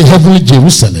enter the heavenly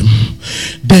Jerusalem,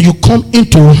 then you come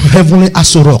into heavenly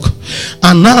Aso Rock,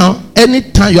 and now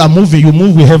anytime you are moving, you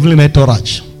move with heavenly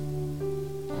entourage.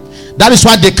 That is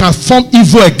why they can form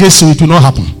evil against you. It will not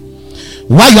happen.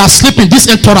 While you are sleeping, this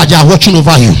entourage are watching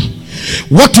over you.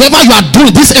 Whatever you are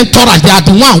doing, this entourage, they are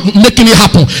the one making it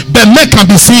happen. But men can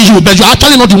be seeing you, but you are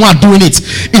actually not the one doing it.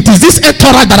 It is this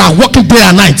entourage that are working day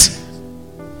and night.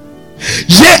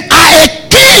 Ye are a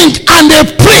king and a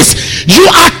priest. You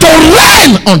are to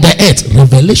reign on the earth.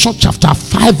 Revelation chapter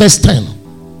 5 verse 10.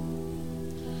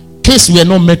 Kings were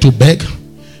not meant to beg.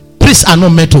 Priests are not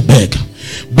meant to beg,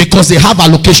 because they have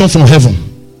allocation from heaven.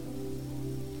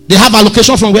 They have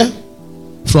allocation from where?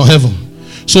 From heaven.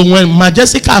 So when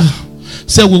Majestica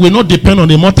said we will not depend on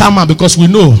the mortal man, because we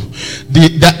know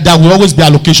that will always be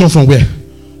allocation from where?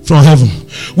 From heaven.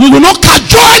 We will not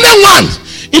cajole anyone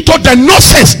into the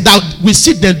nonsense that we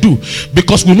see them do,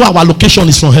 because we know our location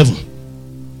is from heaven.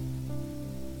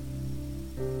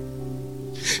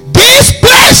 This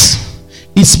place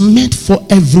is meant for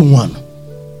everyone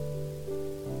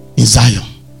in Zion,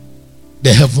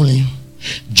 the heavenly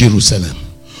Jerusalem,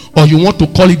 or you want to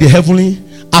call it the heavenly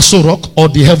Aso Rock or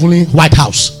the heavenly White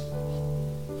House,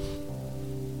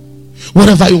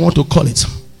 whatever you want to call it.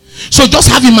 So just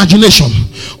have imagination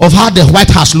of how the White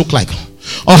House look like,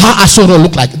 or how Aso Rock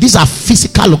look like. These are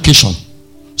physical location.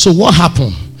 So what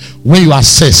happened when you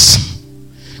access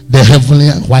the heavenly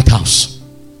White House?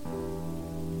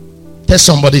 Tell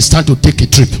somebody it's time to take a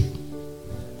trip.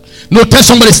 No, tell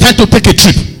somebody it's time to take a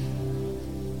trip.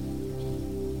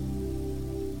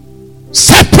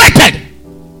 Separated.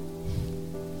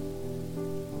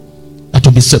 You have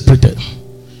to be separated.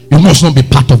 You must not be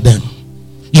part of them.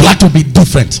 You have to be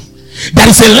different. There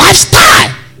is a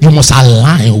lifestyle you must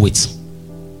align with.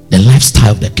 The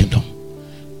lifestyle of the kingdom.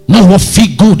 Not what feel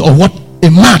good or what a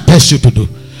man tells you to do,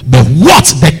 but what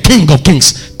the King of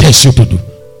Kings tells you to do.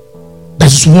 That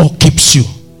is what keeps you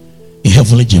in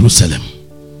heavenly Jerusalem.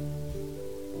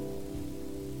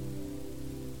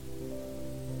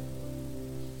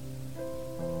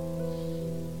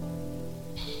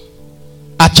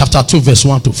 Acts chapter 2 verse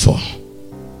 1 to 4.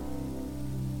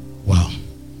 Wow.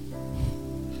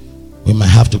 We might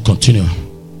have to continue.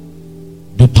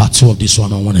 Do part 2 of this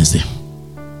one on Wednesday.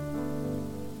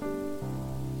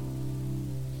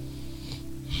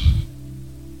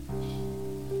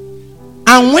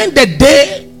 And when the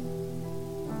day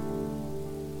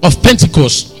of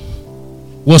Pentecost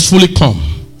was fully come,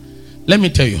 let me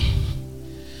tell you.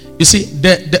 You see,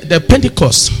 the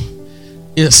Pentecost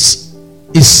is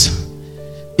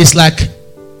like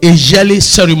a yearly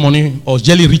ceremony or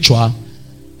yearly ritual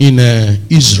in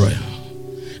Israel,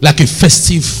 like a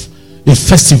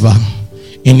festival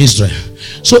in Israel.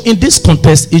 So in this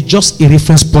context, it's just a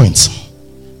reference point.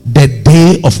 The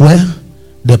day of where?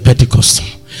 The Pentecost.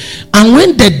 And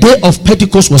when the day of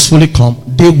Pentecost was fully come,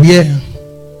 they were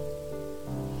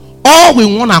all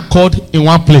with one accord in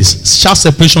one place. Shout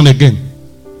separation again.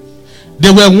 They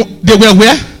were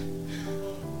where?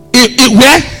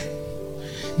 Where?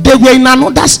 They were in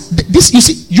another. This, you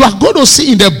see, you are going to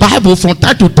see in the Bible from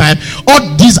time to time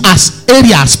all these as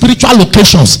areas, spiritual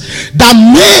locations that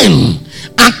men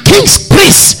and kings,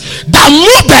 priests that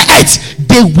moved the earth,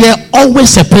 they were always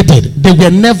separated. They were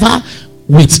never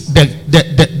with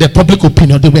the public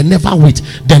opinion. They were never with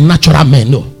the natural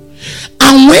men. No.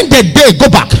 And when the day, go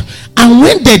back, and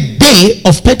when the day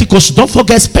of Pentecost, don't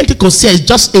forget Pentecost here is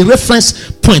just a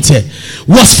reference point here,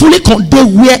 was fully they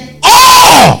were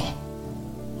all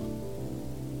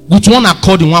with one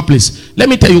accord in one place. Let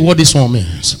me tell you what this one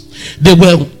means. They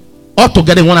were all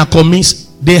together in one accord means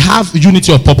they have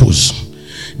unity of purpose.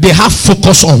 They have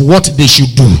focus on what they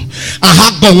should do and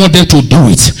how God wants them to do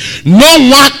it. No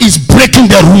one is breaking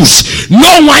the rules.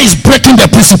 No one is breaking the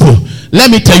principle.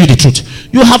 Let me tell you the truth.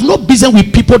 You have no business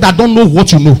with people that don't know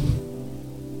what you know,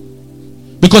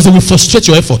 because they will frustrate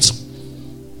your efforts.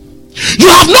 You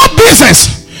have no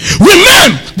business with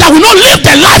men that will not live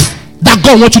the life that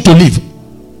God wants you to live.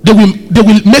 They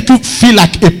will make you feel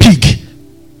like a pig.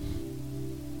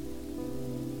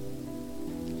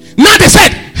 Now they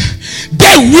said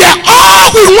they were all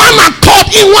with one accord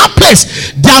in one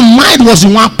place. Their mind was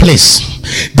in one place.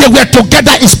 They were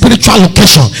together in spiritual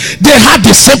location. They had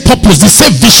the same purpose, the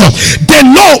same vision. They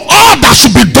know all that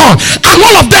should be done, and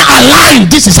all of them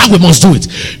aligned. This is how we must do it.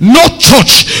 No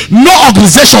church, no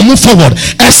organization move forward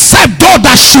except those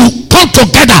that should come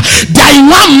together. They are in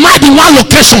one mind, in one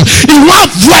location, in one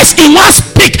voice, in one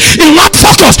speak, in one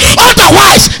focus.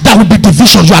 Otherwise, there will be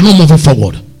division. You are not moving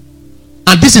forward.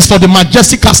 And this is for the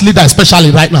majestic as leader,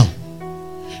 especially right now.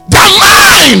 Their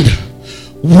mind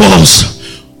was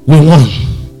with one.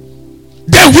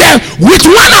 They were with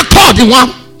one accord in one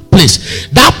place.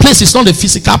 That place is not a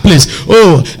physical place.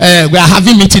 Oh, we are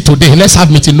having meeting today. Let's have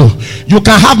meeting. No, you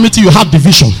can have meeting. You have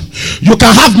division. You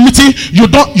can have meeting. You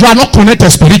are not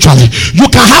connected spiritually. You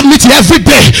can have meeting every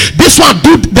day. This one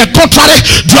do the contrary.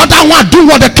 The other one do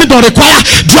what the kingdom require.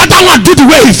 The other one do the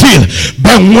way he feel.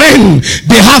 But when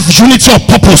they have unity of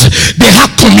purpose, they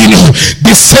have communion,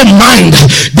 the same mind,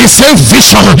 the same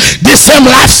vision, the same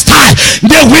lifestyle,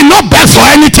 they will not beg for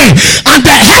anything, and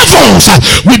the heavens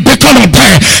will become on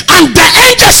them, and the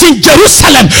angels in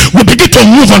Jerusalem will begin to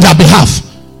move on their behalf.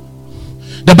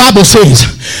 The Bible says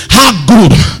how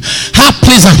good, how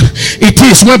pleasant it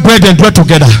is when brethren dwell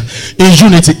together in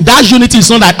unity. That unity is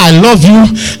not that I love you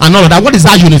and all of that. What is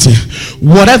that unity?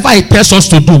 Whatever it tells us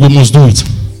to do, we must do it.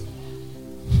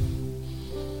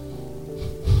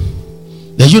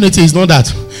 The unity is not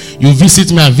that you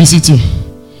visit me and visit you,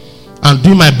 and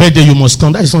do my birthday you must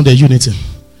come. That is not the unity.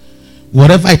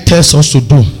 Whatever it tells us to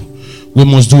do, we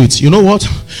must do it. You know what?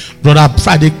 Brother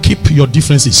Friday, keep your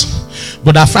differences.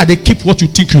 Brother Friday, keep what you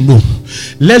think you know.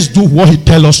 Let's do what he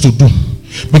tells us to do,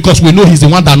 because we know he's the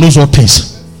one that knows all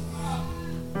things.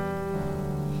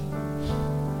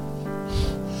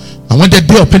 And when the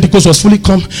day of Pentecost was fully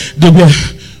come, they were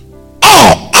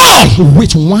all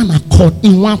with one accord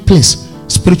in one place.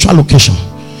 Spiritual location,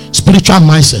 spiritual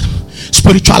mindset,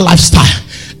 spiritual lifestyle.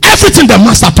 Everything the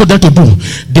master told them to do,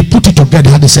 they put it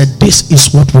together and they said, this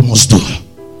is what we must do.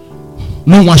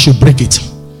 No one should break it.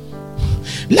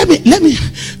 Let me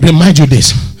remind you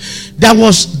this. There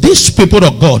was these people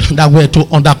of God that were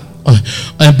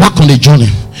back on the journey.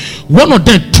 One of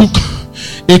them took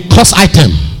a cost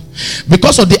item.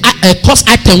 Because of the cost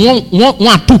item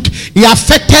one took,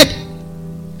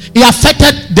 It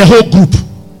affected the whole group.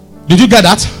 Did you get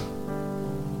that?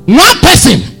 One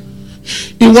person.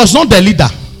 It was not the leader.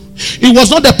 It was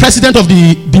not the president of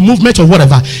the movement or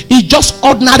whatever. It's just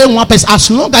ordinary one person. As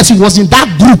long as he was in that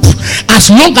group,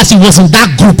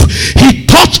 he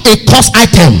touched a cost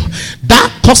item.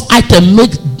 That cost item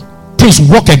made things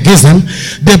work against them.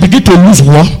 They begin to lose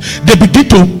war. They begin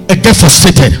to get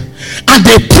frustrated, and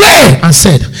they pray and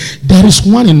said, "There is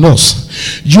one in us.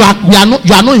 You are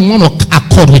not in one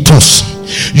accord with us.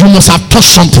 You must have touched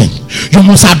something. You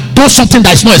must have done something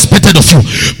that is not expected of you."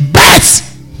 But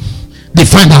they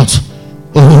find out,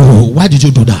 "Oh, why did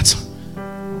you do that?"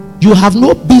 You have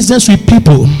no business with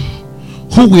people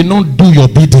who will not do your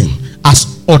bidding as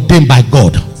ordained by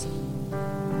God.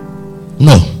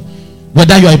 No.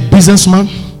 Whether you are a businessman,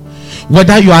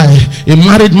 whether you are a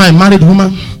married man, married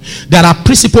woman, there are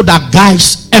principles that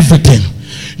guides everything.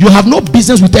 You have no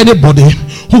business with anybody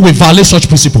who will violate such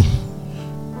principle.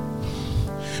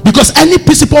 Because any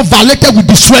principle violated will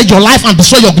destroy your life and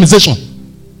destroy your organization.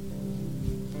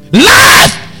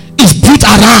 Life is built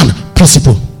around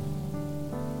principle.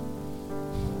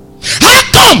 How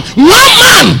come one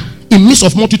man in midst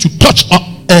of multitude touched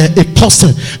a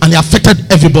person and it affected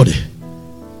everybody?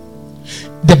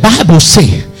 The Bible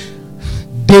says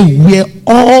they were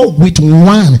all with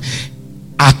one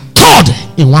accord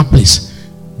in one place.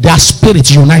 Their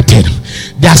spirit united.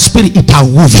 Their spirit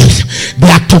interwoven. They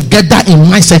are together in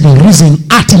mindset, in reason,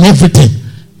 art, in everything.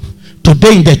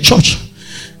 Today in the church,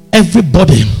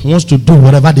 everybody wants to do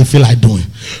whatever they feel like doing,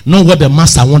 not what the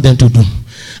master wants them to do.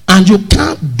 And you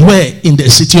can't dwell in the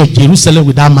city of Jerusalem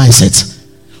with that mindset.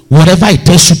 Whatever it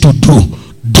tells you to do,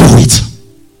 do it.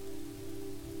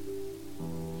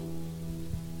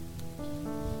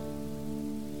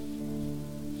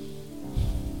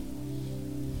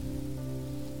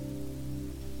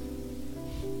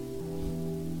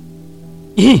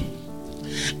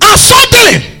 And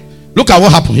suddenly, look at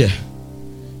what happened here.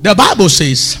 The Bible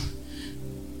says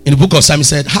in the book of Psalms,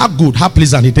 said, "How good, how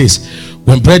pleasant it is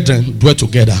when brethren dwell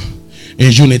together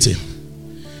in unity."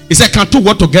 He said, "Can two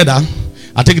work together?"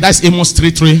 I think that's Amos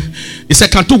 3:3. He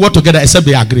said, "Can two work together except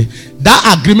they agree?"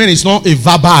 That agreement is not a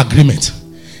verbal agreement.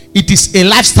 It is a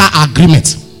lifestyle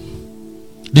agreement.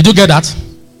 Did you get that?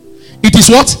 It is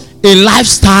what? A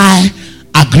lifestyle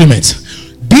agreement.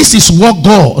 This is what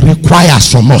God requires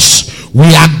from us. We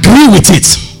agree with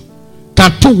it.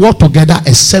 Can two work together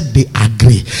except they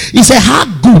agree? He said, "How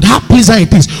good, how pleasant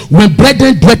it is when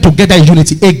brethren dwell together in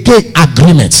unity." Again,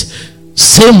 agreement.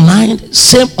 Same mind,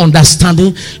 same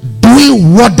understanding,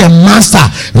 doing what the master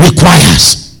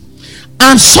requires.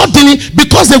 And suddenly,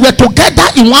 because they were together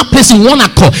in one place, in one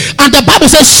accord, and the Bible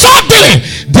says, suddenly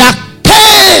there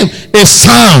came a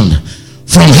sound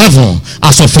from heaven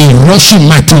as of a rushing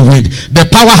mighty wind. The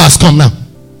power has come now.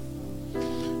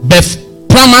 But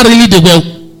primarily they were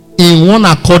in one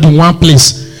accord in one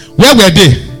place. Where were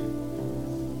they?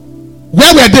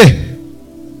 Where were they?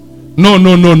 No.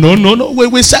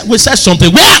 We said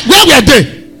something. Where were they?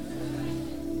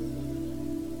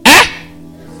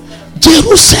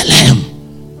 Jerusalem,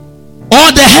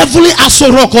 or the heavenly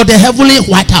Aso Rock, or the heavenly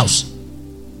White House.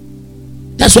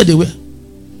 That's where they were.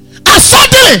 And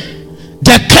suddenly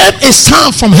there came a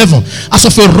sound from heaven as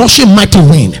of a rushing mighty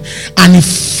wind, and it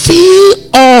filled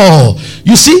all.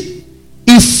 You see,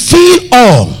 it filled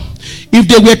all. If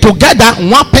they were together,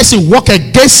 one person walk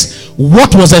against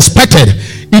what was expected,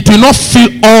 it will not fill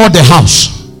all the house.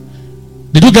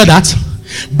 Did you get that?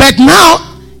 But now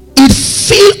it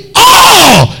filled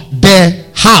all the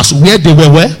house where they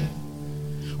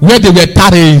were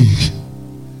tarrying.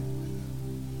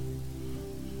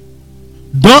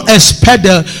 Don't expect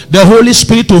the Holy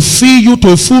Spirit to fill you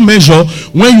to a full measure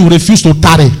when you refuse to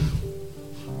tarry,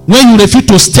 when you refuse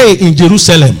to stay in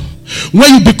Jerusalem,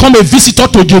 when you become a visitor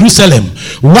to Jerusalem.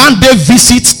 One day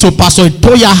visit to Pastor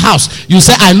Etoya's house, you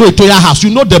say, "I know Etoya's house." You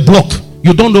know the block,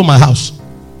 you don't know my house.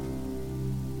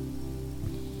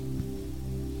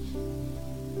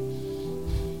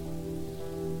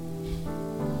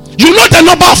 You know the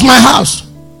number of my house,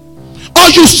 or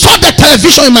you saw the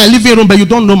television in my living room, but you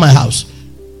don't know my house.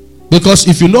 Because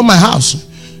if you know my house,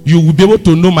 you will be able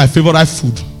to know my favorite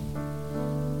food.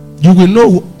 You will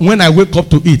know when I wake up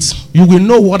to eat. You will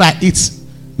know what I eat.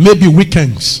 Maybe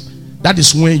weekends. That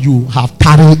is when you have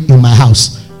tarry in my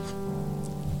house.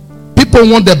 People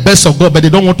want the best of God, but they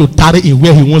don't want to tarry in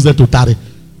where He wants them to tarry.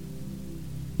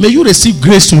 May you receive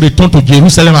grace to return to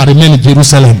Jerusalem and remain in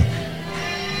Jerusalem.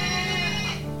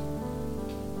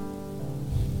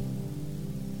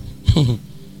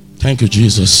 Thank you,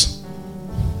 Jesus.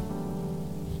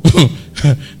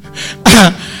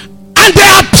 And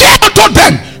there appeared unto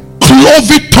them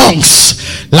cloven tongues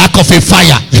lack of a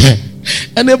fire.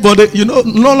 Anybody, you know,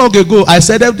 not long ago, I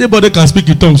said everybody can speak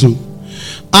in tongues.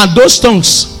 And those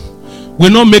tongues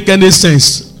will not make any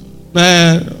sense.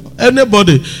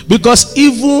 Anybody. Because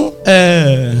even,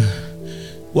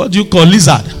 what do you call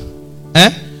lizard?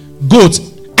 Goat.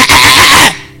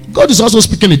 God is also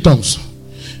speaking in tongues.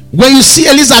 When you see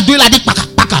a lizard doing like this,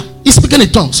 he's speaking in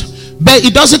tongues. But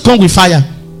it doesn't come with fire.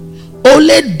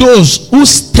 Only those who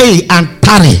stay and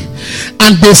tarry,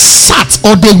 and they sat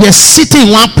or they were sitting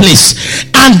in one place,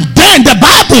 and then the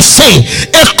Bible say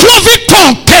a cloven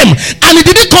tongue came, and it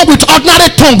didn't come with ordinary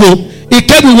tongue. It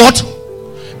came with what?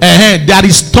 There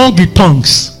is tongue in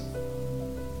tongues.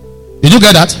 Did you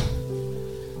get that?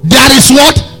 There is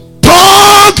what?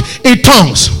 Tongue in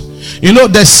tongues. You know,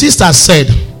 the sister said,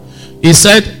 he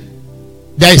said,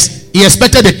 he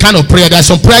expected a kind of prayer. There's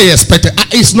some prayer he expected.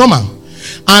 It's normal.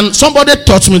 And somebody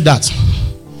taught me that.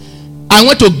 I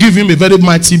went to give him a very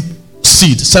mighty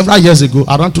seed several years ago,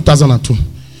 around 2002.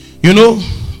 You know,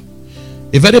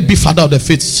 a very big father of the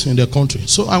faith in the country.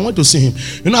 So I went to see him.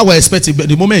 You know, I was expecting, but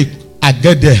the moment I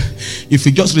get there, if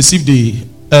he just received the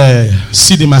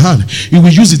seed in my hand, he will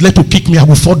use his leg to kick me, I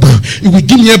will fall down. He will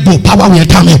give me a bow, power will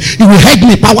enter me. He will hit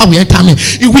me, power will enter me.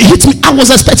 He will hit me. I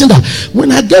was expecting that.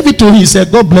 When I gave it to him, he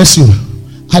said, God bless you.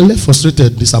 I left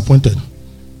frustrated, disappointed.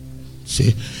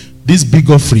 See, this big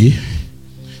offering.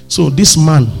 So this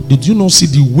man, did you not see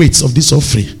the weight of this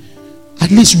offering?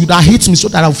 At least you would have hit me so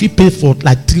that I would pay for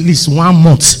like at least 1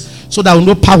 month, so that I would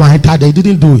no power enter there. He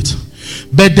didn't do it.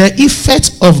 But the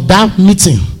effect of that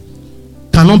meeting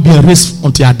cannot be erased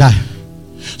until I die.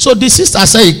 So the sister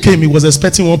said he came, he was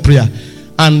expecting one prayer,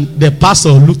 and the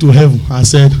pastor looked to heaven and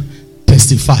said,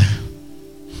 testify.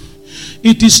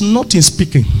 It is not in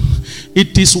speaking,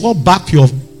 it is what back your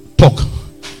talk.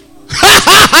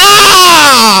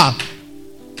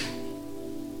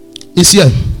 It's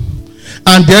here.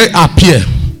 And there appear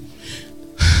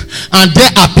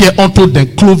unto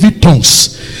them cloven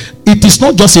tongues. It is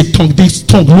not just a tongue. This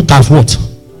tongue, look at what?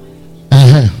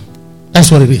 That's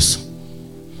what it is.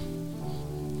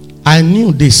 I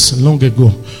knew this long ago.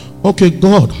 Okay,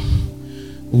 God.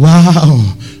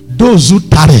 Wow. Those who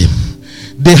tarry,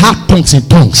 they have tongues in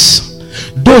tongues.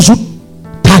 Those who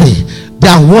tarry,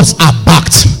 their words are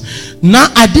backed.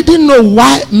 Now I didn't know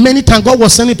why many times God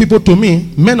was sending people to me.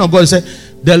 Men of God said,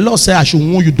 the Lord said I should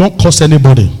warn you, don't curse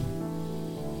anybody.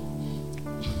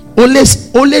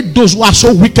 Only those who are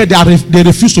so wicked they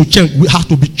refuse to change, we have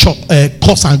to be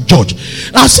cursed and judged.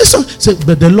 Our sister said,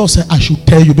 but the Lord said I should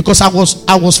tell you, because I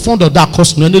was fond of that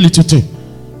cursing, any little thing,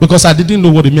 because I didn't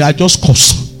know what it meant. I just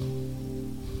cursed,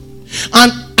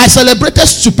 and I celebrated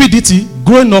stupidity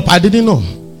growing up. I didn't know.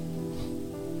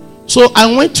 So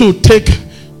I went to take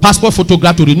passport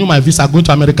photograph to renew my visa going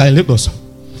to America in Lagos.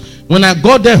 When I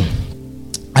got there,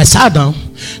 I sat down.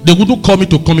 They wouldn't call me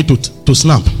to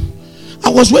snap. I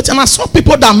was waiting, and I saw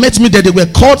people that met me there. They were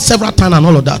called several times and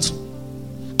all of that.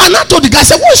 And I told the guy, I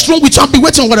said, what's wrong with you? I'll be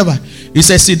waiting, whatever. He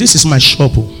said, see, this is my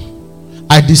shop.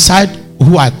 I decide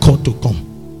who I call to come.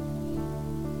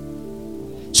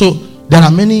 So there are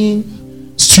many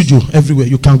studios everywhere.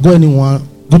 You can go to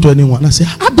anyone. I say,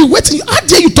 I'll be waiting. How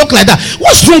dare you talk like that?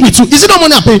 What's wrong with you? Is it not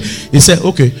money I pay? He said,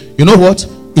 okay, you know what?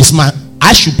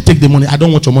 I should take the money. I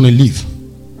don't want your money, leave.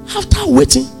 After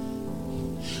waiting,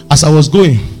 as I was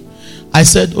going, I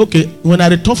said, okay, when I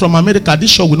return from America, this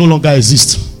shop will no longer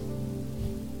exist.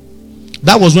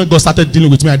 That was when God started dealing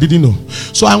with me. I didn't know.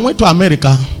 So I went to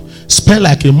America, spent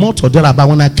like a month or there. But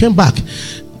when I came back,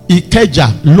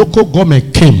 Ikeja, local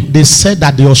government came. They said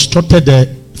that they obstructed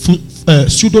the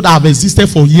studio that have existed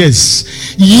for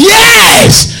years.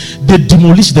 Yes! They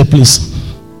demolished the place.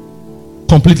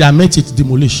 Completely. I met it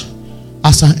demolished.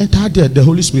 As I entered there, the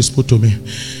Holy Spirit spoke to me.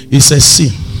 He said,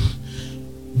 see,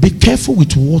 be careful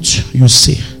with what you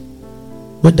say.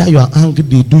 Whether you are angry,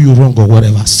 they do you wrong or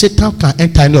whatever. Satan can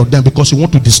enter any of them because he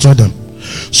wants to destroy them.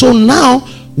 So now,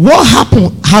 what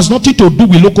happened has nothing to do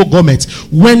with local government.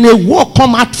 When a war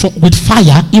come out with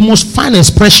fire, it must find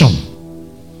expression.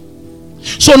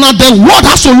 So now the word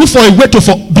has to look for a way to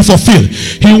be fulfilled.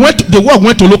 The word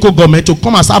went to local government to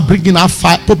come and start bringing out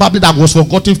fire, probably that was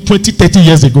forgotten 20-30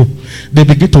 years ago. They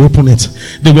begin to open it.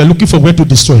 They were looking for where to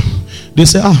destroy. They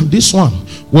say, this one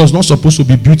was not supposed to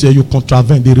be built here. You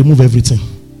contravene. They remove everything.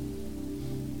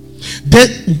 Then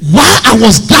while I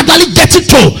was gradually getting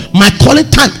to my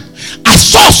calling time, I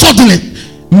saw suddenly,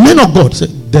 men of God said,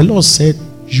 the Lord said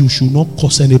you should not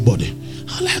curse anybody.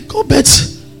 I'm like, go bet.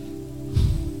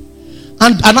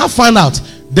 And I find out,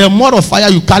 the more of fire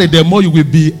you carry, the more you will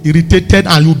be irritated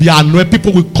and you'll be annoyed.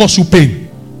 People will cause you pain.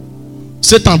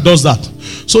 Satan does that,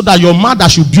 so that your man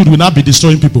that should build will not be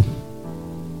destroying people.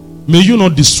 May you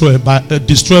not destroy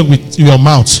with your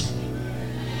mouth.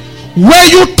 When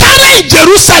you tarry in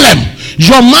Jerusalem,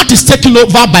 your mouth is taken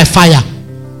over by fire.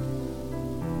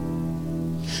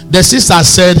 The sister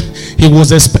said he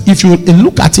was if you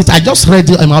look at it, I just read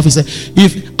it in my office.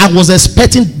 If I was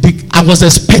expecting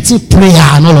prayer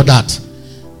and all of that.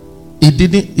 He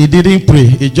didn't pray.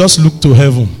 He just looked to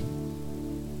heaven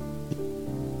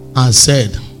and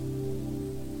said,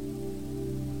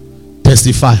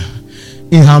 testify.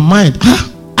 In her mind,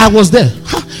 I was there.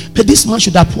 But this man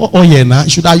should have poured oil now. He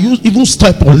should have used even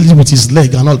step or with his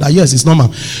leg and all that. Yes, it's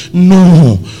normal.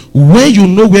 No. When you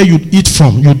know where you eat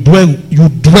from, you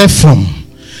dwell from.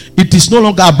 It is no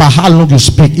longer about how long you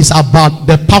speak. It's about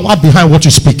the power behind what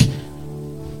you speak.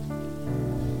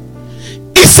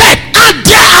 He said, and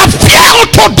there appeared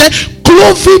unto them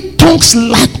cloven tongues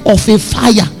like of a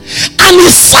fire. And he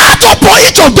sat upon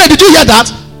each of them. Did you hear that?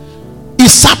 He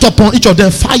sat upon each of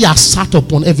them. Fire sat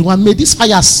upon everyone. May this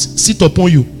fire sit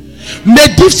upon you. May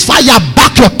this fire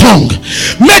back your tongue.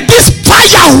 May this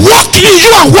fire walk in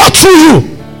you and walk through you.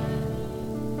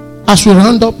 As we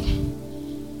round up,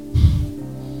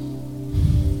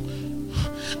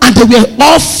 and they were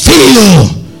all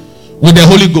filled with the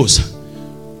Holy Ghost.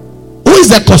 Who is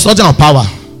the custodian of power?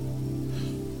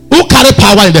 Who carry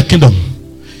power in the kingdom?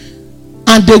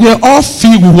 And they were all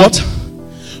filled with what?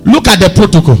 Look at the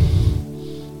protocol.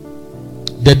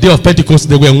 The day of Pentecost,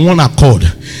 they were in one accord,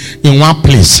 in one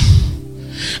place,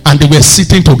 and they were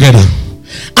sitting together.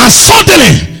 And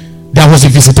suddenly there was a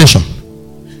visitation.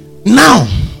 Now,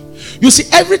 you see,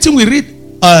 everything we read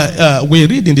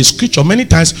in the scripture, many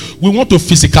times we want to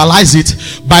physicalize it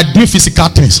by doing physical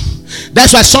things.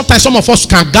 That's why sometimes some of us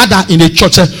can gather in a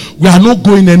church. We are not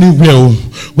going anywhere.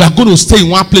 We are going to stay in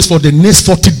one place for the next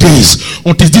 40 days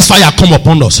until this fire come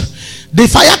upon us. The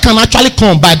fire can actually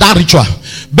come by that ritual.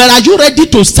 But are you ready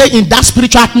to stay in that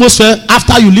spiritual atmosphere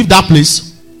after you leave that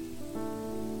place?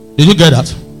 Did you get that?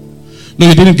 No,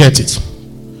 you didn't get it.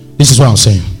 This is what I'm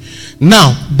saying.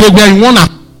 Now, they were in one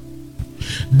accord.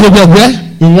 They were where?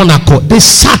 In one accord. They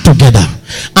sat together.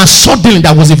 And suddenly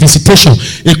there was a visitation.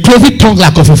 A cloven tongue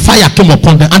like of a fire came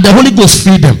upon them. And the Holy Ghost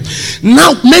filled them.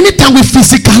 Now, many times we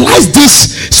physicalize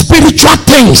these spiritual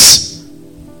things,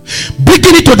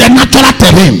 bringing it to the natural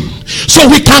terrain. So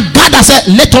we can gather and say,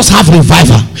 let us have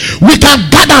revival. We can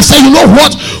gather and say, you know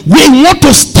what? We want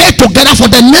to stay together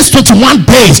for the next 21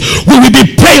 days. We will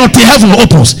be praying until heaven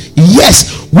opens.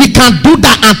 Yes, we can do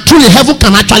that, and truly heaven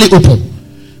can actually open.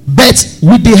 But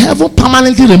will the heaven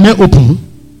permanently remain open?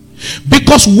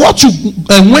 Because what you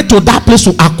went to that place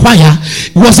to acquire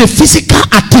was a physical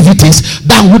activities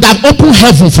that would have opened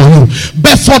heaven for you.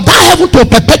 But for that heaven to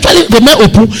perpetually remain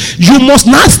open, you must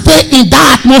not stay in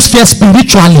that atmosphere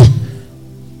spiritually.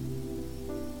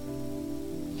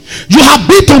 You have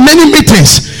been to many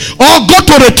meetings or go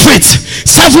to retreat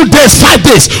 7 days, 5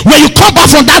 days. When you come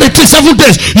back from that retreat 7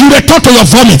 days, you return to your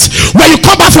vomit. When you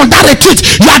come back from that retreat,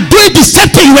 you are doing the same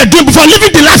thing you were doing before.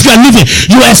 Living the life you are living.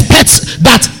 You expect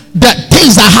that the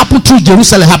things that happen through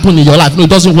Jerusalem happen in your life. No,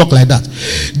 it doesn't work like that.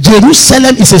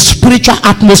 Jerusalem is a spiritual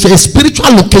atmosphere, a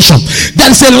spiritual location.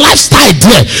 There is a lifestyle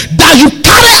there that you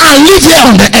carry and live here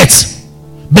on the earth.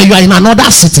 But you are in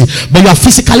another city, but you are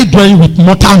physically dwelling with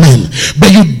mortal men.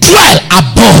 But you dwell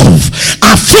above,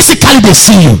 and physically they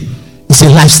see you. It's a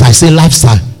lifestyle. It's a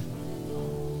lifestyle.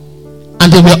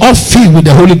 And they were all filled with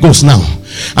the Holy Ghost now,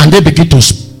 and they begin to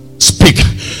speak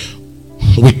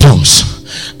with tongues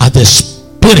as the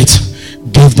Spirit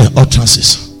gave them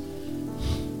utterances.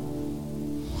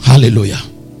 Hallelujah.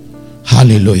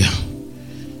 Hallelujah.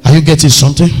 Are you getting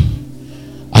something?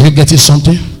 Are you getting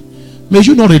something? May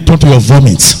you not return to your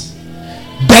vomit.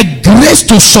 The grace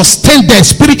to sustain the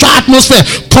spiritual atmosphere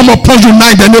come upon you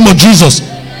now in the name of Jesus.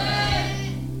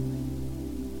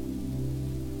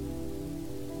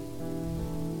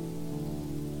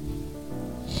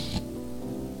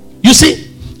 You see,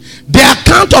 the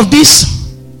account of this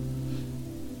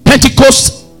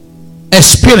Pentecost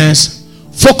experience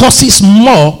focuses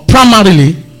more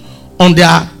primarily on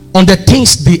the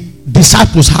things the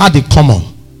disciples had in common.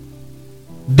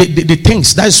 The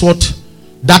things, that is what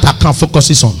that account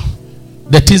focuses on.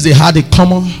 The things they had in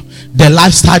common, the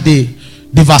lifestyle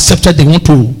they've accepted, they want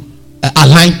to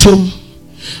align to,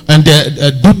 and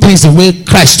do things the way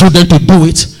Christ told them to do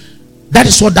it. That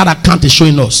is what that account is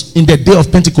showing us in the day of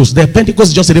Pentecost. The Pentecost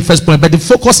is just a reference point, but the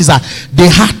focus is that they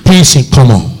had things in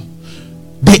common.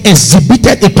 They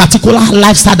exhibited a particular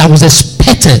lifestyle that was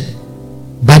expected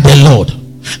by the Lord,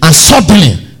 and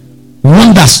suddenly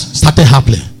wonders started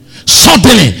happening.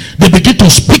 Suddenly they begin to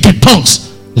speak in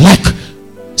tongues like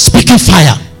speaking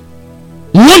fire.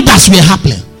 Wonders were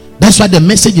happening. That's why the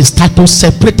message is titled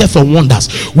Separated from Wonders.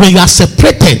 When you are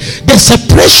separated, the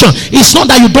separation is not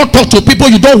that you don't talk to people,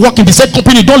 you don't work in the same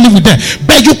company, you don't live with them,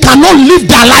 but you cannot live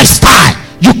their lifestyle.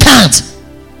 You can't.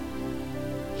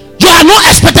 You are not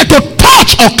expected to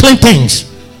touch or clean things.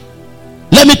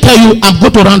 Let me tell you, I'm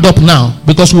going to round up now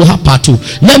because we'll have part 2.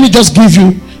 Let me just give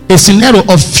you a scenario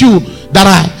of few that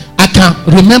I can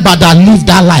remember that lived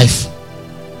that life.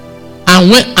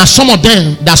 And some of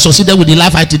them that succeeded with the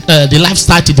lifestyle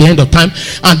to the end of time,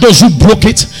 and those who broke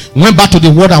it went back to the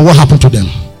world, and what happened to them?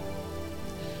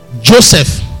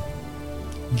 Joseph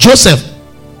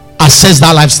assessed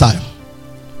that lifestyle.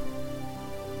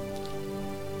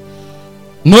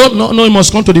 No, you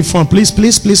must come to the front, please.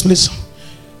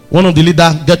 One of the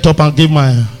leaders get up and give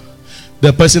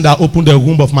the person that opened the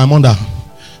womb of my mother.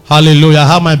 Hallelujah. I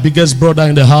have my biggest brother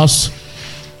in the house,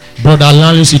 Brother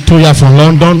Lanius Itoya from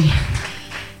London.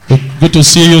 Good to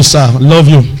see you, sir. Love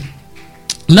you.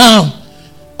 Now,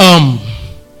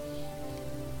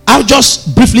 I'll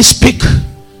just briefly speak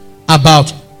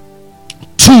about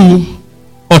 2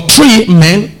 or 3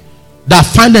 men that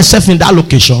find themselves in that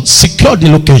location, secure the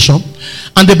location,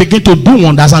 and they begin to do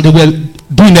wonders, and they were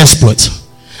doing exploits.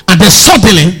 And then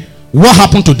suddenly, what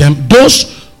happened to them?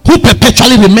 Those who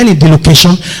perpetually remain in the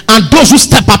location, and those who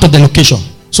step out of the location,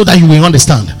 so that you will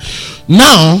understand.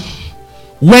 Now,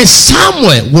 when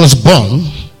Samuel was born,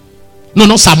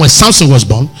 Samson was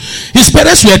born, his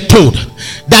parents were told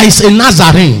that he's a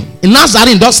Nazarene. A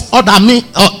Nazarene does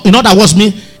in other words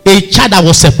mean a child that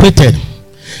was separated,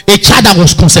 a child that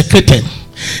was consecrated,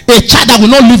 a child that will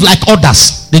not live like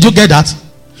others. Did you get that?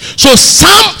 So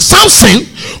Samson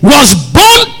was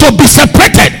born to be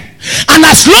separated, and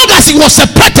as long as he was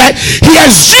separated, he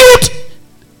exuded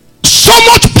so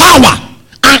much power,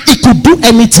 and he could do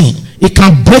anything. He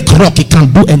can break rock, he can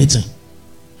do anything.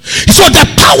 So the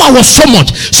power was so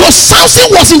much. So Samson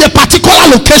was in a particular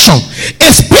location, a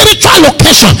spiritual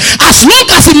location. As long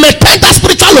as he maintained that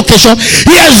spiritual location,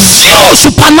 he exuded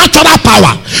supernatural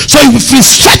power. So if he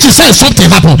stretches his hand, something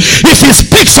happened. If he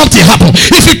speaks, something happened.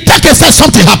 If he takes a step,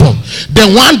 something happened.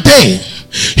 Then one day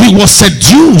he was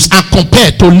seduced and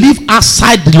compelled to live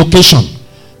outside the location.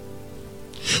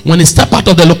 When he stepped out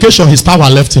of the location, his power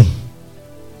left him.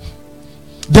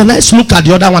 Then let's look at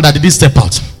the other one that didn't step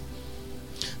out.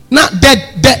 Now,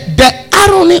 the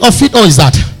irony of it all is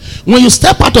that when you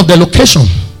step out of the location,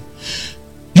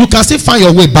 you can still find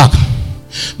your way back.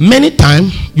 Many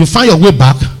times, you find your way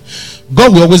back,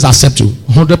 God will always accept you,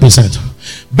 100%.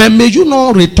 But may you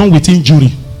not return with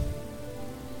injury.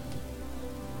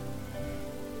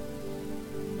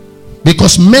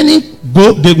 Because many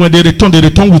when they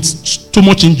return with too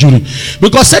much injury.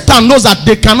 Because Satan knows that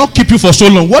they cannot keep you for so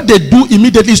long. What they do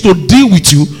immediately is to deal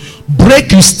with you,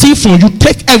 break you, steal from you,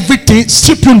 take everything,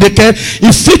 strip you in the care,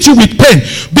 inflict you with pain.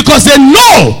 Because they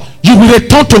know you will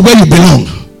return to where you belong.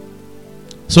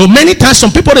 So many times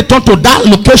some people return to that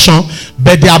location,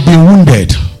 but they have been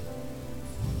wounded.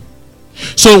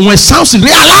 So when Samson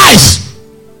realized,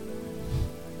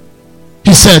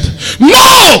 he said,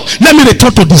 no, let me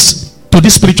return to this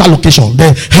spiritual location,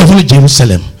 the heavenly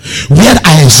Jerusalem, where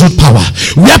I exude power,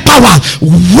 where power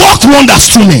work wonders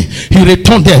through me. He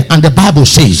returned there, and the Bible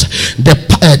says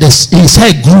his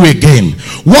head grew again.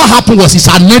 What happened was his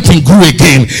anointing grew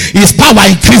again, his power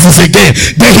increases again.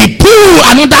 Then he pulled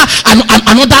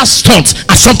another stunt,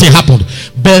 and something happened.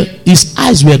 But his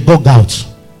eyes were gouged out.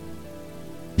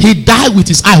 He died with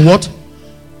his eye. What?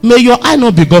 May your eye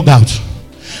not be gouged out.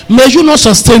 May you not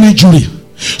sustain injury.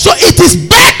 So it is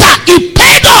better, it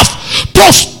paid off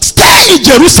to stay in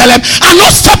Jerusalem and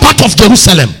not step out of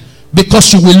Jerusalem,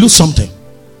 because you will lose something.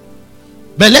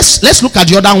 But let's look at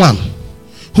the other one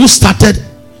who started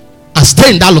and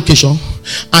stayed in that location,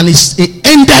 and it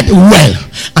ended well,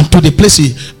 and to the place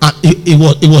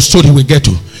it was told he will get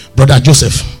to. Brother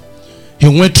Joseph, he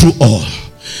went through all.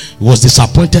 He was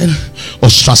disappointed,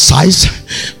 ostracized,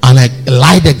 and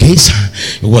lied against.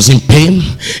 He was in pain.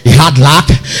 He had lack.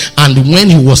 And when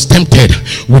he was tempted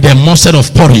with a morsel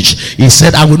of porridge, he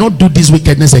said, I will not do this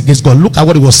wickedness against God. Look at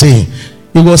what he was saying.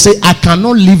 He was saying, I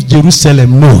cannot leave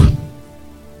Jerusalem. No.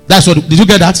 That's what, did you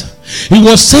get that? He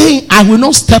was saying, I will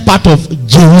not step out of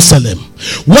Jerusalem.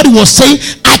 What he was saying,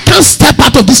 I can't step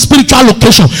out of this spiritual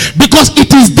location, because it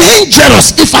is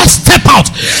dangerous. If I step out,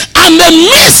 I may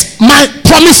miss my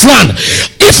promised land.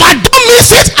 If I don't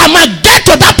miss it, I might get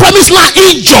to that promised land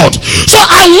injured. So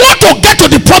I want to get to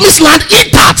the promised land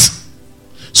intact.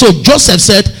 So Joseph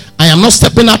said, I am not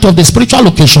stepping out of the spiritual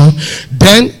location.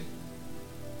 Then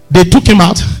They took him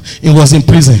out. He was in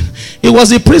prison. He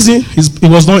was in prison. He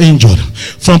was not injured.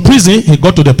 From prison, he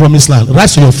got to the promised land.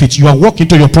 Rise to your feet. You are walking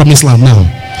to your promised land now.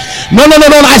 No.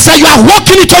 I said you are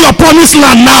walking into your promised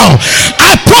land now.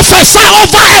 I prophesy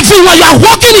over everyone. You are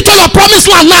walking into your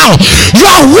promised land now. You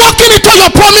are walking into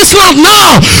your promised land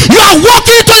now. You are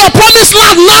walking into your promised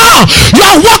land now. You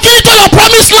are walking into your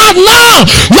promised land now.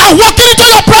 You are walking into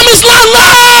your promised land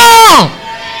now.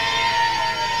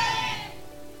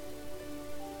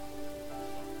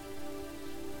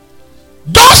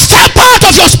 Don't step out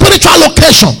of your spiritual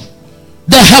location.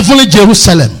 The heavenly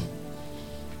Jerusalem,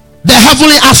 the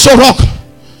heavenly Aso Rock,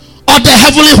 or the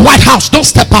heavenly White House. Don't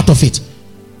step out of it.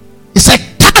 It said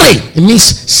tarry. It means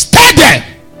stay there.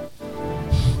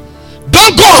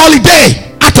 Don't go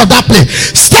holiday out of that place.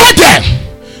 Stay there.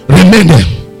 Remain there.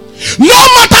 No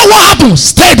matter what happens,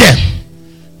 stay there.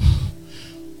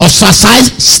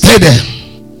 Ostracized, stay there.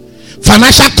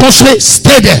 Financial constraint,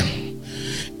 stay there.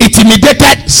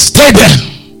 Intimidated, stay there.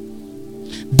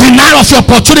 Denial of your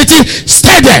opportunity,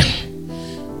 stay there.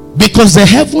 Because the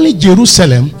heavenly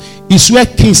Jerusalem is where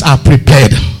kings are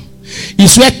prepared.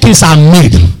 Is where kings are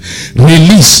made.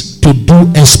 Release to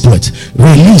do exploit.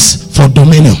 Release for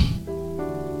dominion.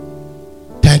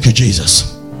 Thank you,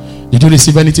 Jesus. Did you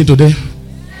receive anything today?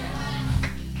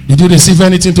 Did you receive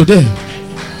anything today?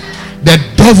 The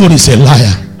devil is a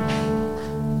liar.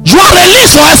 You are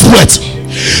released for exploit.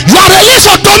 You are released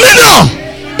for dominion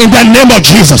in the name of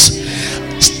Jesus.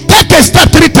 Take a step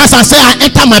 3 times and say, I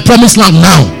enter my promised land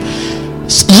now.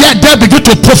 Let them begin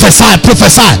to prophesy.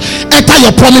 Enter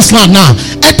your promised land now.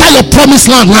 Enter your promised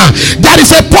land now. There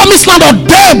is a promised land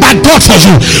ordained by God for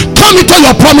you. Come into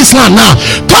your promised land now.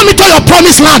 Come into your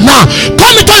promised land now.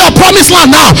 Come into your promised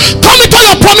land now. Come into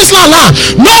your promised land now.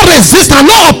 No resistance,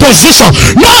 no opposition,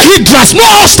 no hindrance, no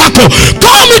obstacle.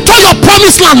 Come into your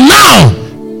promised land now.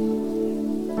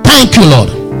 Thank you, Lord.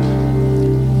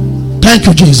 Thank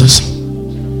you, Jesus.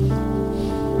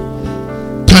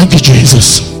 Thank you,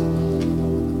 Jesus.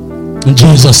 In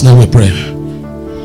Jesus' name we pray.